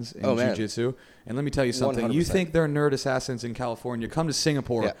assassins in jiu-jitsu. And let me tell you something. 100%. You think they're nerd assassins in California, come to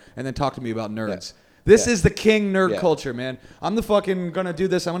Singapore and then talk to me about nerds. Yeah. This is the king nerd culture, man. I'm the fucking going to do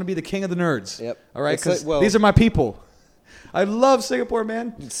this. I'm going to be the king of the nerds. Yep. All right? Because these are my people. I love Singapore,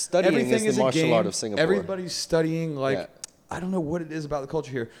 man. Studying everything is the martial art of Singapore. Everybody's studying, like, I don't know what it is about the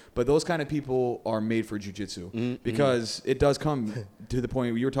culture here, but those kind of people are made for jiu-jitsu because it does come to the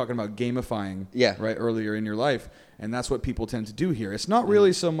point where you were talking about gamifying right earlier in your life, and that's what people tend to do here. It's not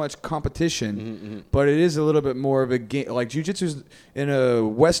really so much competition, but it is a little bit more of a game. Like jiu-jitsu in a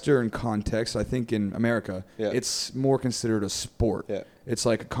Western context, I think in America, it's more considered a sport. Yeah. It's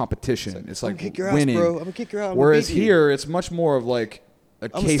like a competition. It's like winning. I'm gonna kick your ass, bro. Whereas here, it's much more of like a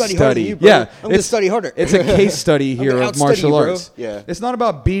case study. I'm gonna study harder. It's a case study here of martial arts. Yeah. It's not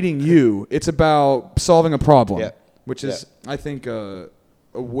about beating you. It's about solving a problem, which is, I think, a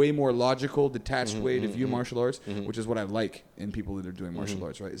way more logical, detached way to view martial arts, which is what I like in people that are doing martial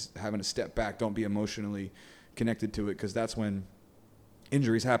arts, right? Is having to step back, don't be emotionally connected to it, because that's when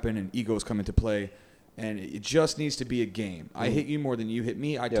injuries happen and egos come into play. And it just needs to be a game. I hit you more than you hit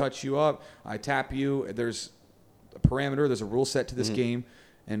me. I touch you up. I tap you. There's a parameter. There's a rule set to this game.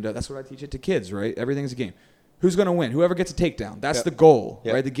 And that's what I teach it to kids, right? Everything's a game. Who's going to win? Whoever gets a takedown. That's the goal,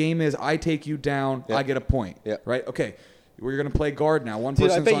 right? The game is I take you down. I get a point, right? Okay. We're going to play guard now. One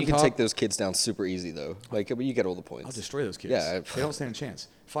person's on top. I bet you can take those kids down super easy, though. Like, you get all the points. I'll destroy those kids. Yeah. They don't stand a chance.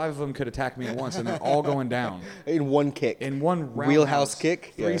 5 of them could attack me at once, and they're all going down. In one kick. In one roundhouse. Wheelhouse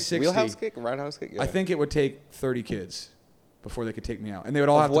kick. 360. Wheelhouse kick? Roundhouse kick? Yeah. I think it would take 30 kids before they could take me out. And they would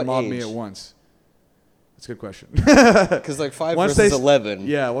all have to mob me at once. That's a good question. Because, like, 5 versus 11.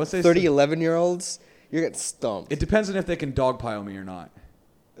 Yeah. Once they 30 11-year-olds, you're getting stumped. It depends on if they can dogpile me or not.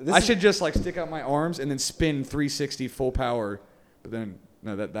 I should just, like, stick out my arms and then spin 360 full power. But then,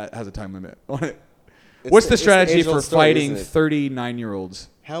 no, that has a time limit on it. What's the strategy for fighting 39-year-olds?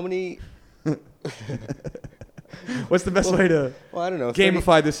 How many? What's the best way to I don't know,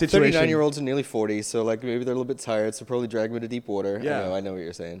 gamify this situation? 39-year-olds are nearly 40, so like maybe they're a little bit tired, so probably drag them into deep water. Yeah. I know what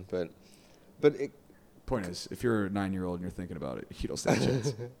you're saying, but point is, if you're a 9-year-old and you're thinking about it, you don't stand a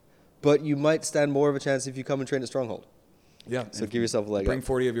chance. But you might stand more of a chance if you come and train at Stronghold. Yeah. So give yourself a leg Bring up.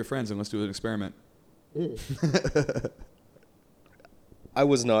 40 of your friends and let's do an experiment.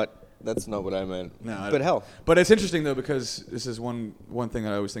 That's not what I meant. No, but hell. But it's interesting, though, because this is one thing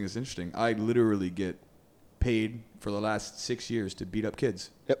that I always think is interesting. I literally get paid for the last 6 years to beat up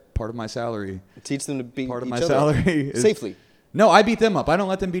kids. Yep. Part of my salary. Teach them to beat Part of each my other. salary is, safely. No, I beat them up. I don't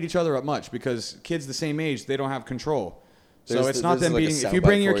let them beat each other up much because kids the same age, they don't have control. So it's not them beating. If you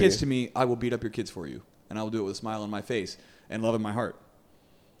bring your kids to me, I will beat up your kids for you. And I will do it with a smile on my face and love in my heart.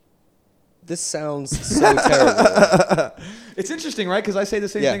 This sounds so terrible. It's interesting, right? Because I say the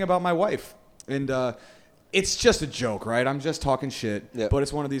same thing about my wife. And it's just a joke, right? I'm just talking shit. Yep. But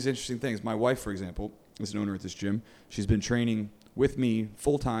it's one of these interesting things. My wife, for example, is an owner at this gym. She's been training with me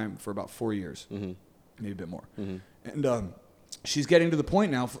full-time for about 4 years. Maybe a bit more. And she's getting to the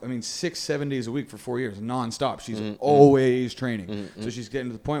point now, 6-7 days a week for 4 years, nonstop. She's always training. So she's getting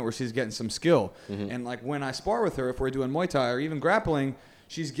to the point where she's getting some skill. And like when I spar with her, if we're doing Muay Thai or even grappling,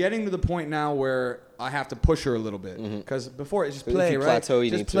 she's getting to the point now where I have to push her a little bit. Because before, it's just play, right? Plateau,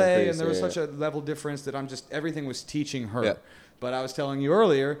 just play, and there was such a level difference that everything was teaching her. Yeah. But I was telling you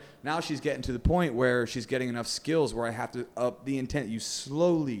earlier, now she's getting to the point where she's getting enough skills where I have to up the intent. You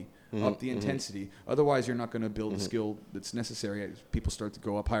slowly up the intensity. Otherwise, you're not going to build the skill that's necessary as people start to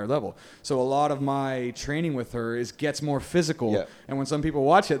go up higher level. So a lot of my training with her gets more physical. Yeah. And when some people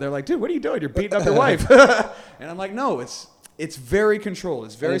watch it, they're like, dude, what are you doing? You're beating up your wife. And I'm like, no, it's very controlled.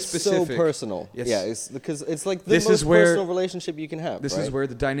 It's very specific. So personal. Yes. Yeah, it's because it's like the most personal relationship you can have. This is where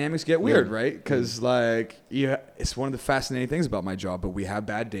the dynamics get weird, right? Because it's one of the fascinating things about my job. But we have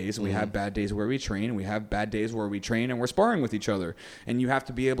bad days. We have bad days where we train. And we have bad days where we train and we're sparring with each other. And you have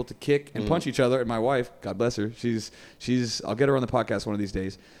to be able to kick and punch each other. And my wife, God bless her, she's. I'll get her on the podcast one of these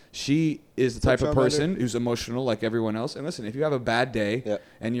days. She is the type of person who's emotional like everyone else. And listen, if you have a bad day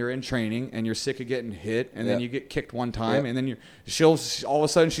and you're in training and you're sick of getting hit and then you get kicked one time and then she'll all of a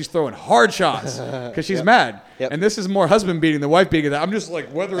sudden she's throwing hard shots because she's mad. Yep. And this is more husband beating than wife beating. I'm just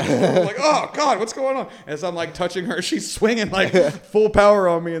like weathering like, oh God, what's going on? As I'm like touching her, she's swinging like full power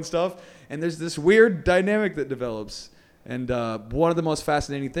on me and stuff. And there's this weird dynamic that develops. And one of the most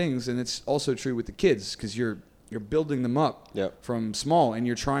fascinating things, and it's also true with the kids, because you're building them up from small, and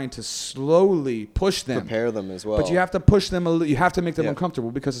you're trying to slowly push them. Prepare them as well. But you have to push them. You have to make them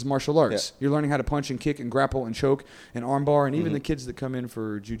uncomfortable because it's martial arts. You're learning how to punch and kick and grapple and choke and armbar. And even the kids that come in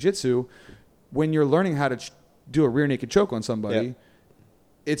for jiu-jitsu, when you're learning how to do a rear naked choke on somebody,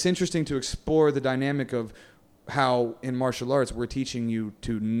 it's interesting to explore the dynamic of how in martial arts we're teaching you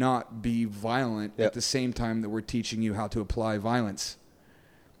to not be violent at the same time that we're teaching you how to apply violence.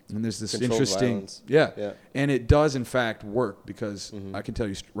 And there's this Controlled interesting, violence. And it does in fact work, because I can tell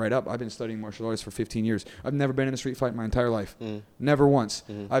you right up, I've been studying martial arts for 15 years. I've never been in a street fight my entire life, never once.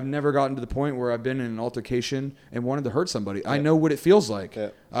 I've never gotten to the point where I've been in an altercation and wanted to hurt somebody. I know what it feels like.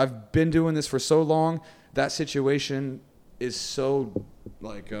 I've been doing this for so long. That situation is so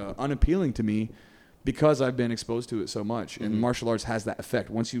like unappealing to me because I've been exposed to it so much. And martial arts has that effect.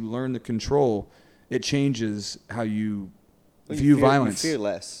 Once you learn the control, it changes how you view violence. You fear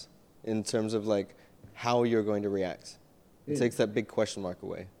less in terms of like how you're going to react. It takes that big question mark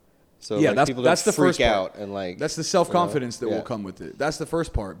away. So yeah, like, people don't that's the freak first part. out and like that's the self-confidence that will come with it. That's the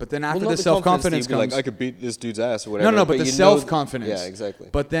first part. But then after the self-confidence comes, like I could beat this dude's ass or whatever. No, but the self-confidence. Yeah, exactly.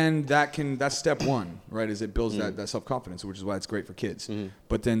 But then that's step one, right? Is it builds that self-confidence, which is why it's great for kids.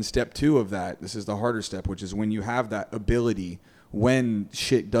 But then step two of that, this is the harder step, which is when you have that ability, when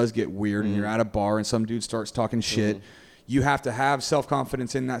shit does get weird and you're at a bar and some dude starts talking shit, you have to have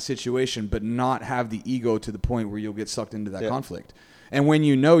self-confidence in that situation, but not have the ego to the point where you'll get sucked into that conflict. And when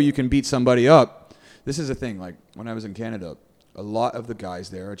you know you can beat somebody up, this is the thing. Like when I was in Canada, a lot of the guys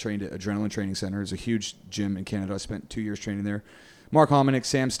there, I trained at Adrenaline Training Center. It's a huge gym in Canada. I spent 2 years training there. Mark Hominick,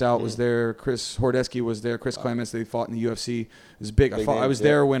 Sam Stout was there. Chris Hordesky was there. Chris Clements, they fought in the UFC. It was big. I was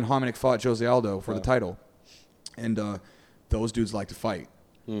there when Hominick fought Jose Aldo for the title. And those dudes like to fight.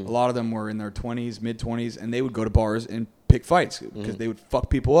 A lot of them were in their 20s, mid-20s, and they would go to bars and pick fights because they would fuck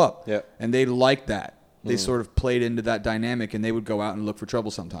people up. Yeah. And they liked that. They sort of played into that dynamic, and they would go out and look for trouble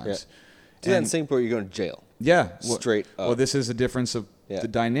sometimes. Do that in Singapore, you're going to jail. Yeah. Straight up. Well, this is a difference of the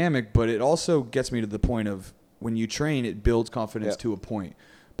dynamic, but it also gets me to the point of when you train, it builds confidence to a point.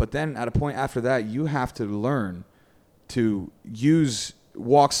 But then at a point after that, you have to learn to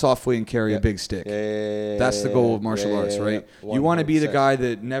walk softly and carry a big stick. That's the goal of martial arts, right? You want to be the guy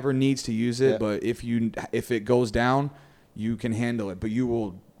that never needs to use it, but if it goes down, you can handle it. But you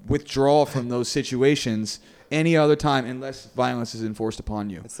will withdraw from those situations any other time unless violence is enforced upon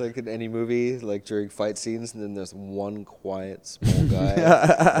you. It's like in any movie, like during fight scenes, and then there's one quiet, small guy.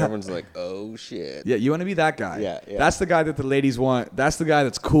 And everyone's like, oh, shit. Yeah, you want to be that guy. Yeah. That's the guy that the ladies want. That's the guy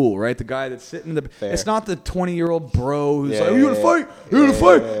that's cool, right? The guy that's sitting in the... Fair. It's not the 20-year-old bro who's like, you want to fight? You want to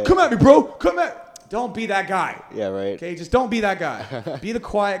fight? Come at me, bro. Come at... Don't be that guy. Yeah, right. Okay, just don't be that guy. Be the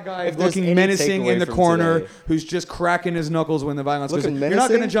quiet guy If there's looking any menacing in takeaway the from corner today- who's just cracking his knuckles when the violence goes. Looking You're not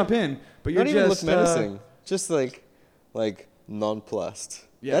going to menacing? jump in, but you're Not just... even look menacing. Just like nonplussed.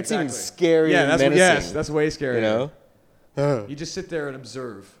 Yeah, that's even exactly. scary and menacing. Yes, that's way scarier. You know? You just sit there and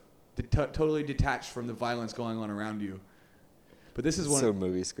observe, totally detached from the violence going on around you. But this is one. So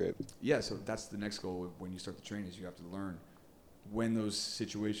movie script. Yeah, so that's the next goal when you start the training is you have to learn when those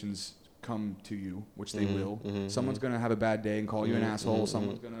situations come to you, which they will. Someone's going to have a bad day and call you an asshole.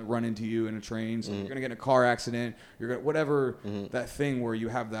 Someone's going to run into you in a train. You're going to get in a car accident. You're going to, whatever that thing where you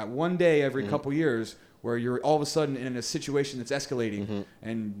have that one day every couple years where you're all of a sudden in a situation that's escalating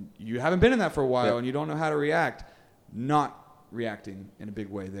and you haven't been in that for a while and you don't know how to react. Not reacting in a big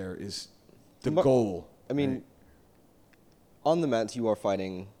way there is the goal. I mean, on the mat you are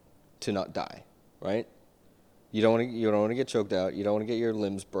fighting to not die, right? You don't want to get choked out. You don't want to get your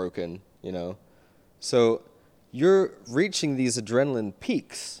limbs broken, you know. So you're reaching these adrenaline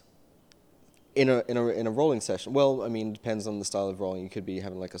peaks in a rolling session. Well, I mean, depends on the style of rolling. You could be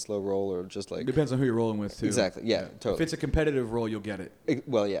having like a slow roll or just like... Depends on who you're rolling with, too. Exactly, yeah, totally. If it's a competitive roll, you'll get it.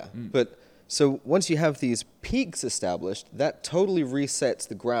 Well, yeah. But so once you have these peaks established, that totally resets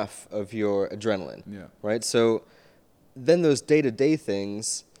the graph of your adrenaline. Yeah. Right? So then those day-to-day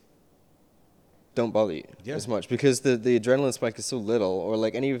things don't bother you as much because the adrenaline spike is so little, or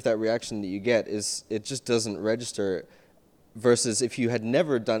like any of that reaction that you get it just doesn't register. Versus if you had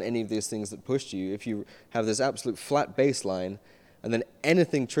never done any of these things that pushed you, if you have this absolute flat baseline, and then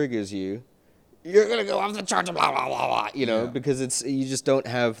anything triggers you, you're gonna go off the charts, blah blah blah blah. You know, because you just don't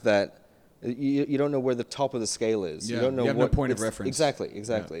have that. You don't know where the top of the scale is. Yeah, you don't know you have what no point of reference.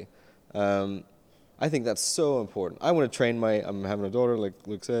 Exactly. Yeah. I think that's so important. I want to train I'm having a daughter, like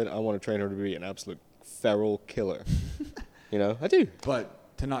Luke said. I want to train her to be an absolute feral killer. You know, I do.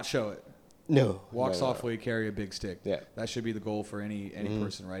 But to not show it. No. Walk softly, carry a big stick. Yeah. That should be the goal for any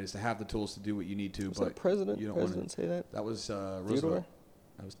person, right? Is to have the tools to do what you need to. Was but that president? You don't President say that? That was Theodore? Roosevelt.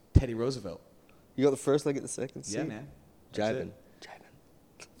 That was Teddy Roosevelt. You got the first leg at the second seat? Yeah, man. Jiving.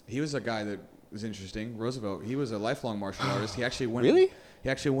 He was a guy that was interesting. Roosevelt. He was a lifelong martial artist. He actually went. Really? He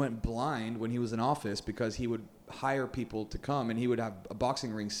actually went blind when he was in office because he would hire people to come, and he would have a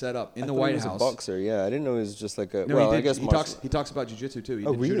boxing ring set up in the I thought White he was House. a boxer. Yeah, I didn't know he was just like a. No, well, he I guess he talks about jiu-jitsu too. He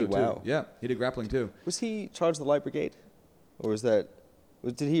Oh, did really? judo Wow. too. Yeah, he did grappling too. Was he charged the Light Brigade, or was that?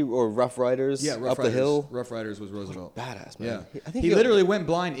 Did he or Rough Riders? Yeah, Rough up Riders. the hill. Rough Riders was Roosevelt. Badass Yeah, man. I think he literally went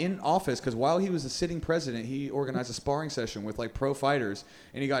blind in office because while he was the sitting president, he organized a sparring session with like pro fighters,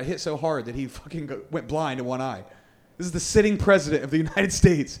 and he got hit so hard that he fucking went blind in one eye. This is the sitting president of the United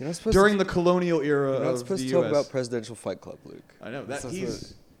States You're not supposed during to- the colonial era You're not of supposed the to talk U.S. about Presidential Fight Club, Luke. I know that That's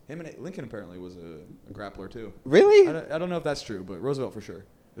he's him and Lincoln apparently was a grappler too. Really? I don't know if that's true, but Roosevelt for sure.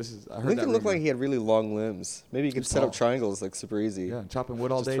 I heard Lincoln that looked rumor. like he had really long limbs. Maybe he could He's set up tall. triangles like super easy. Yeah, chopping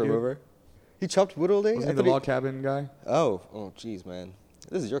wood all Just day, throw him dude. over. He chopped wood all day? Wasn't I he the thought log cabin guy? Oh, jeez, man.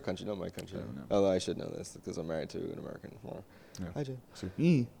 This is your country, not my country. I don't know. Although I should know this because I'm married to an American. Well, Yeah. I do. So,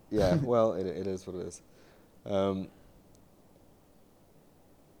 Yeah, well, it is what it is.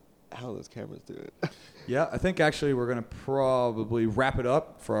 How those cameras do it. Yeah, I think actually we're going to probably wrap it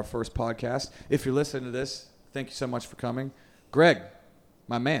up for our first podcast. If you're listening to this, thank you so much for coming. Greg,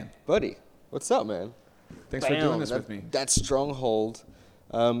 my man, Buddy, what's up, man? thanks for doing this with me. That's Stronghold.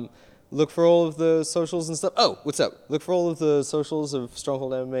 Look for all of the socials and stuff. Oh, what's up? Look for all of the socials of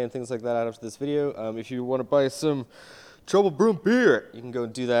Stronghold MMA and things like that out after this video. If you want to buy some Trouble Brewing beer, you can go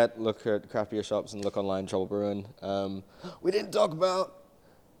and do that. Look at craft beer shops and look online, Trouble Brewing. We didn't talk about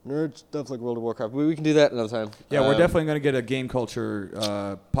nerd stuff like World of Warcraft. We can do that another time. Yeah, we're definitely going to get a game culture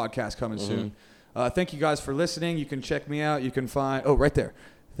podcast coming soon. Thank you guys for listening. You can check me out. You can find, right there.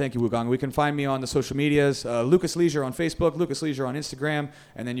 Thank you, Wugong. We can find me on the social medias, Lucas Leisure on Facebook, Lucas Leisure on Instagram,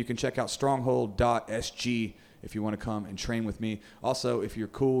 and then you can check out stronghold.sg if you want to come and train with me. Also, if you're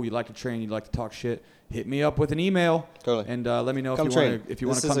cool, you like to train, you like to talk shit, hit me up with an email. Totally. And let me know Come if train. you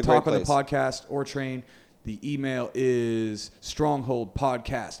want to This come is a great talk on the place. podcast or train. The email is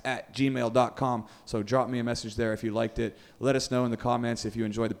strongholdpodcast@gmail.com. So drop me a message there if you liked it. Let us know in the comments if you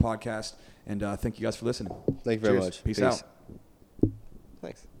enjoyed the podcast. And thank you guys for listening. Thank you very Cheers. much. Peace out.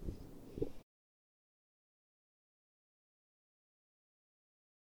 Thanks.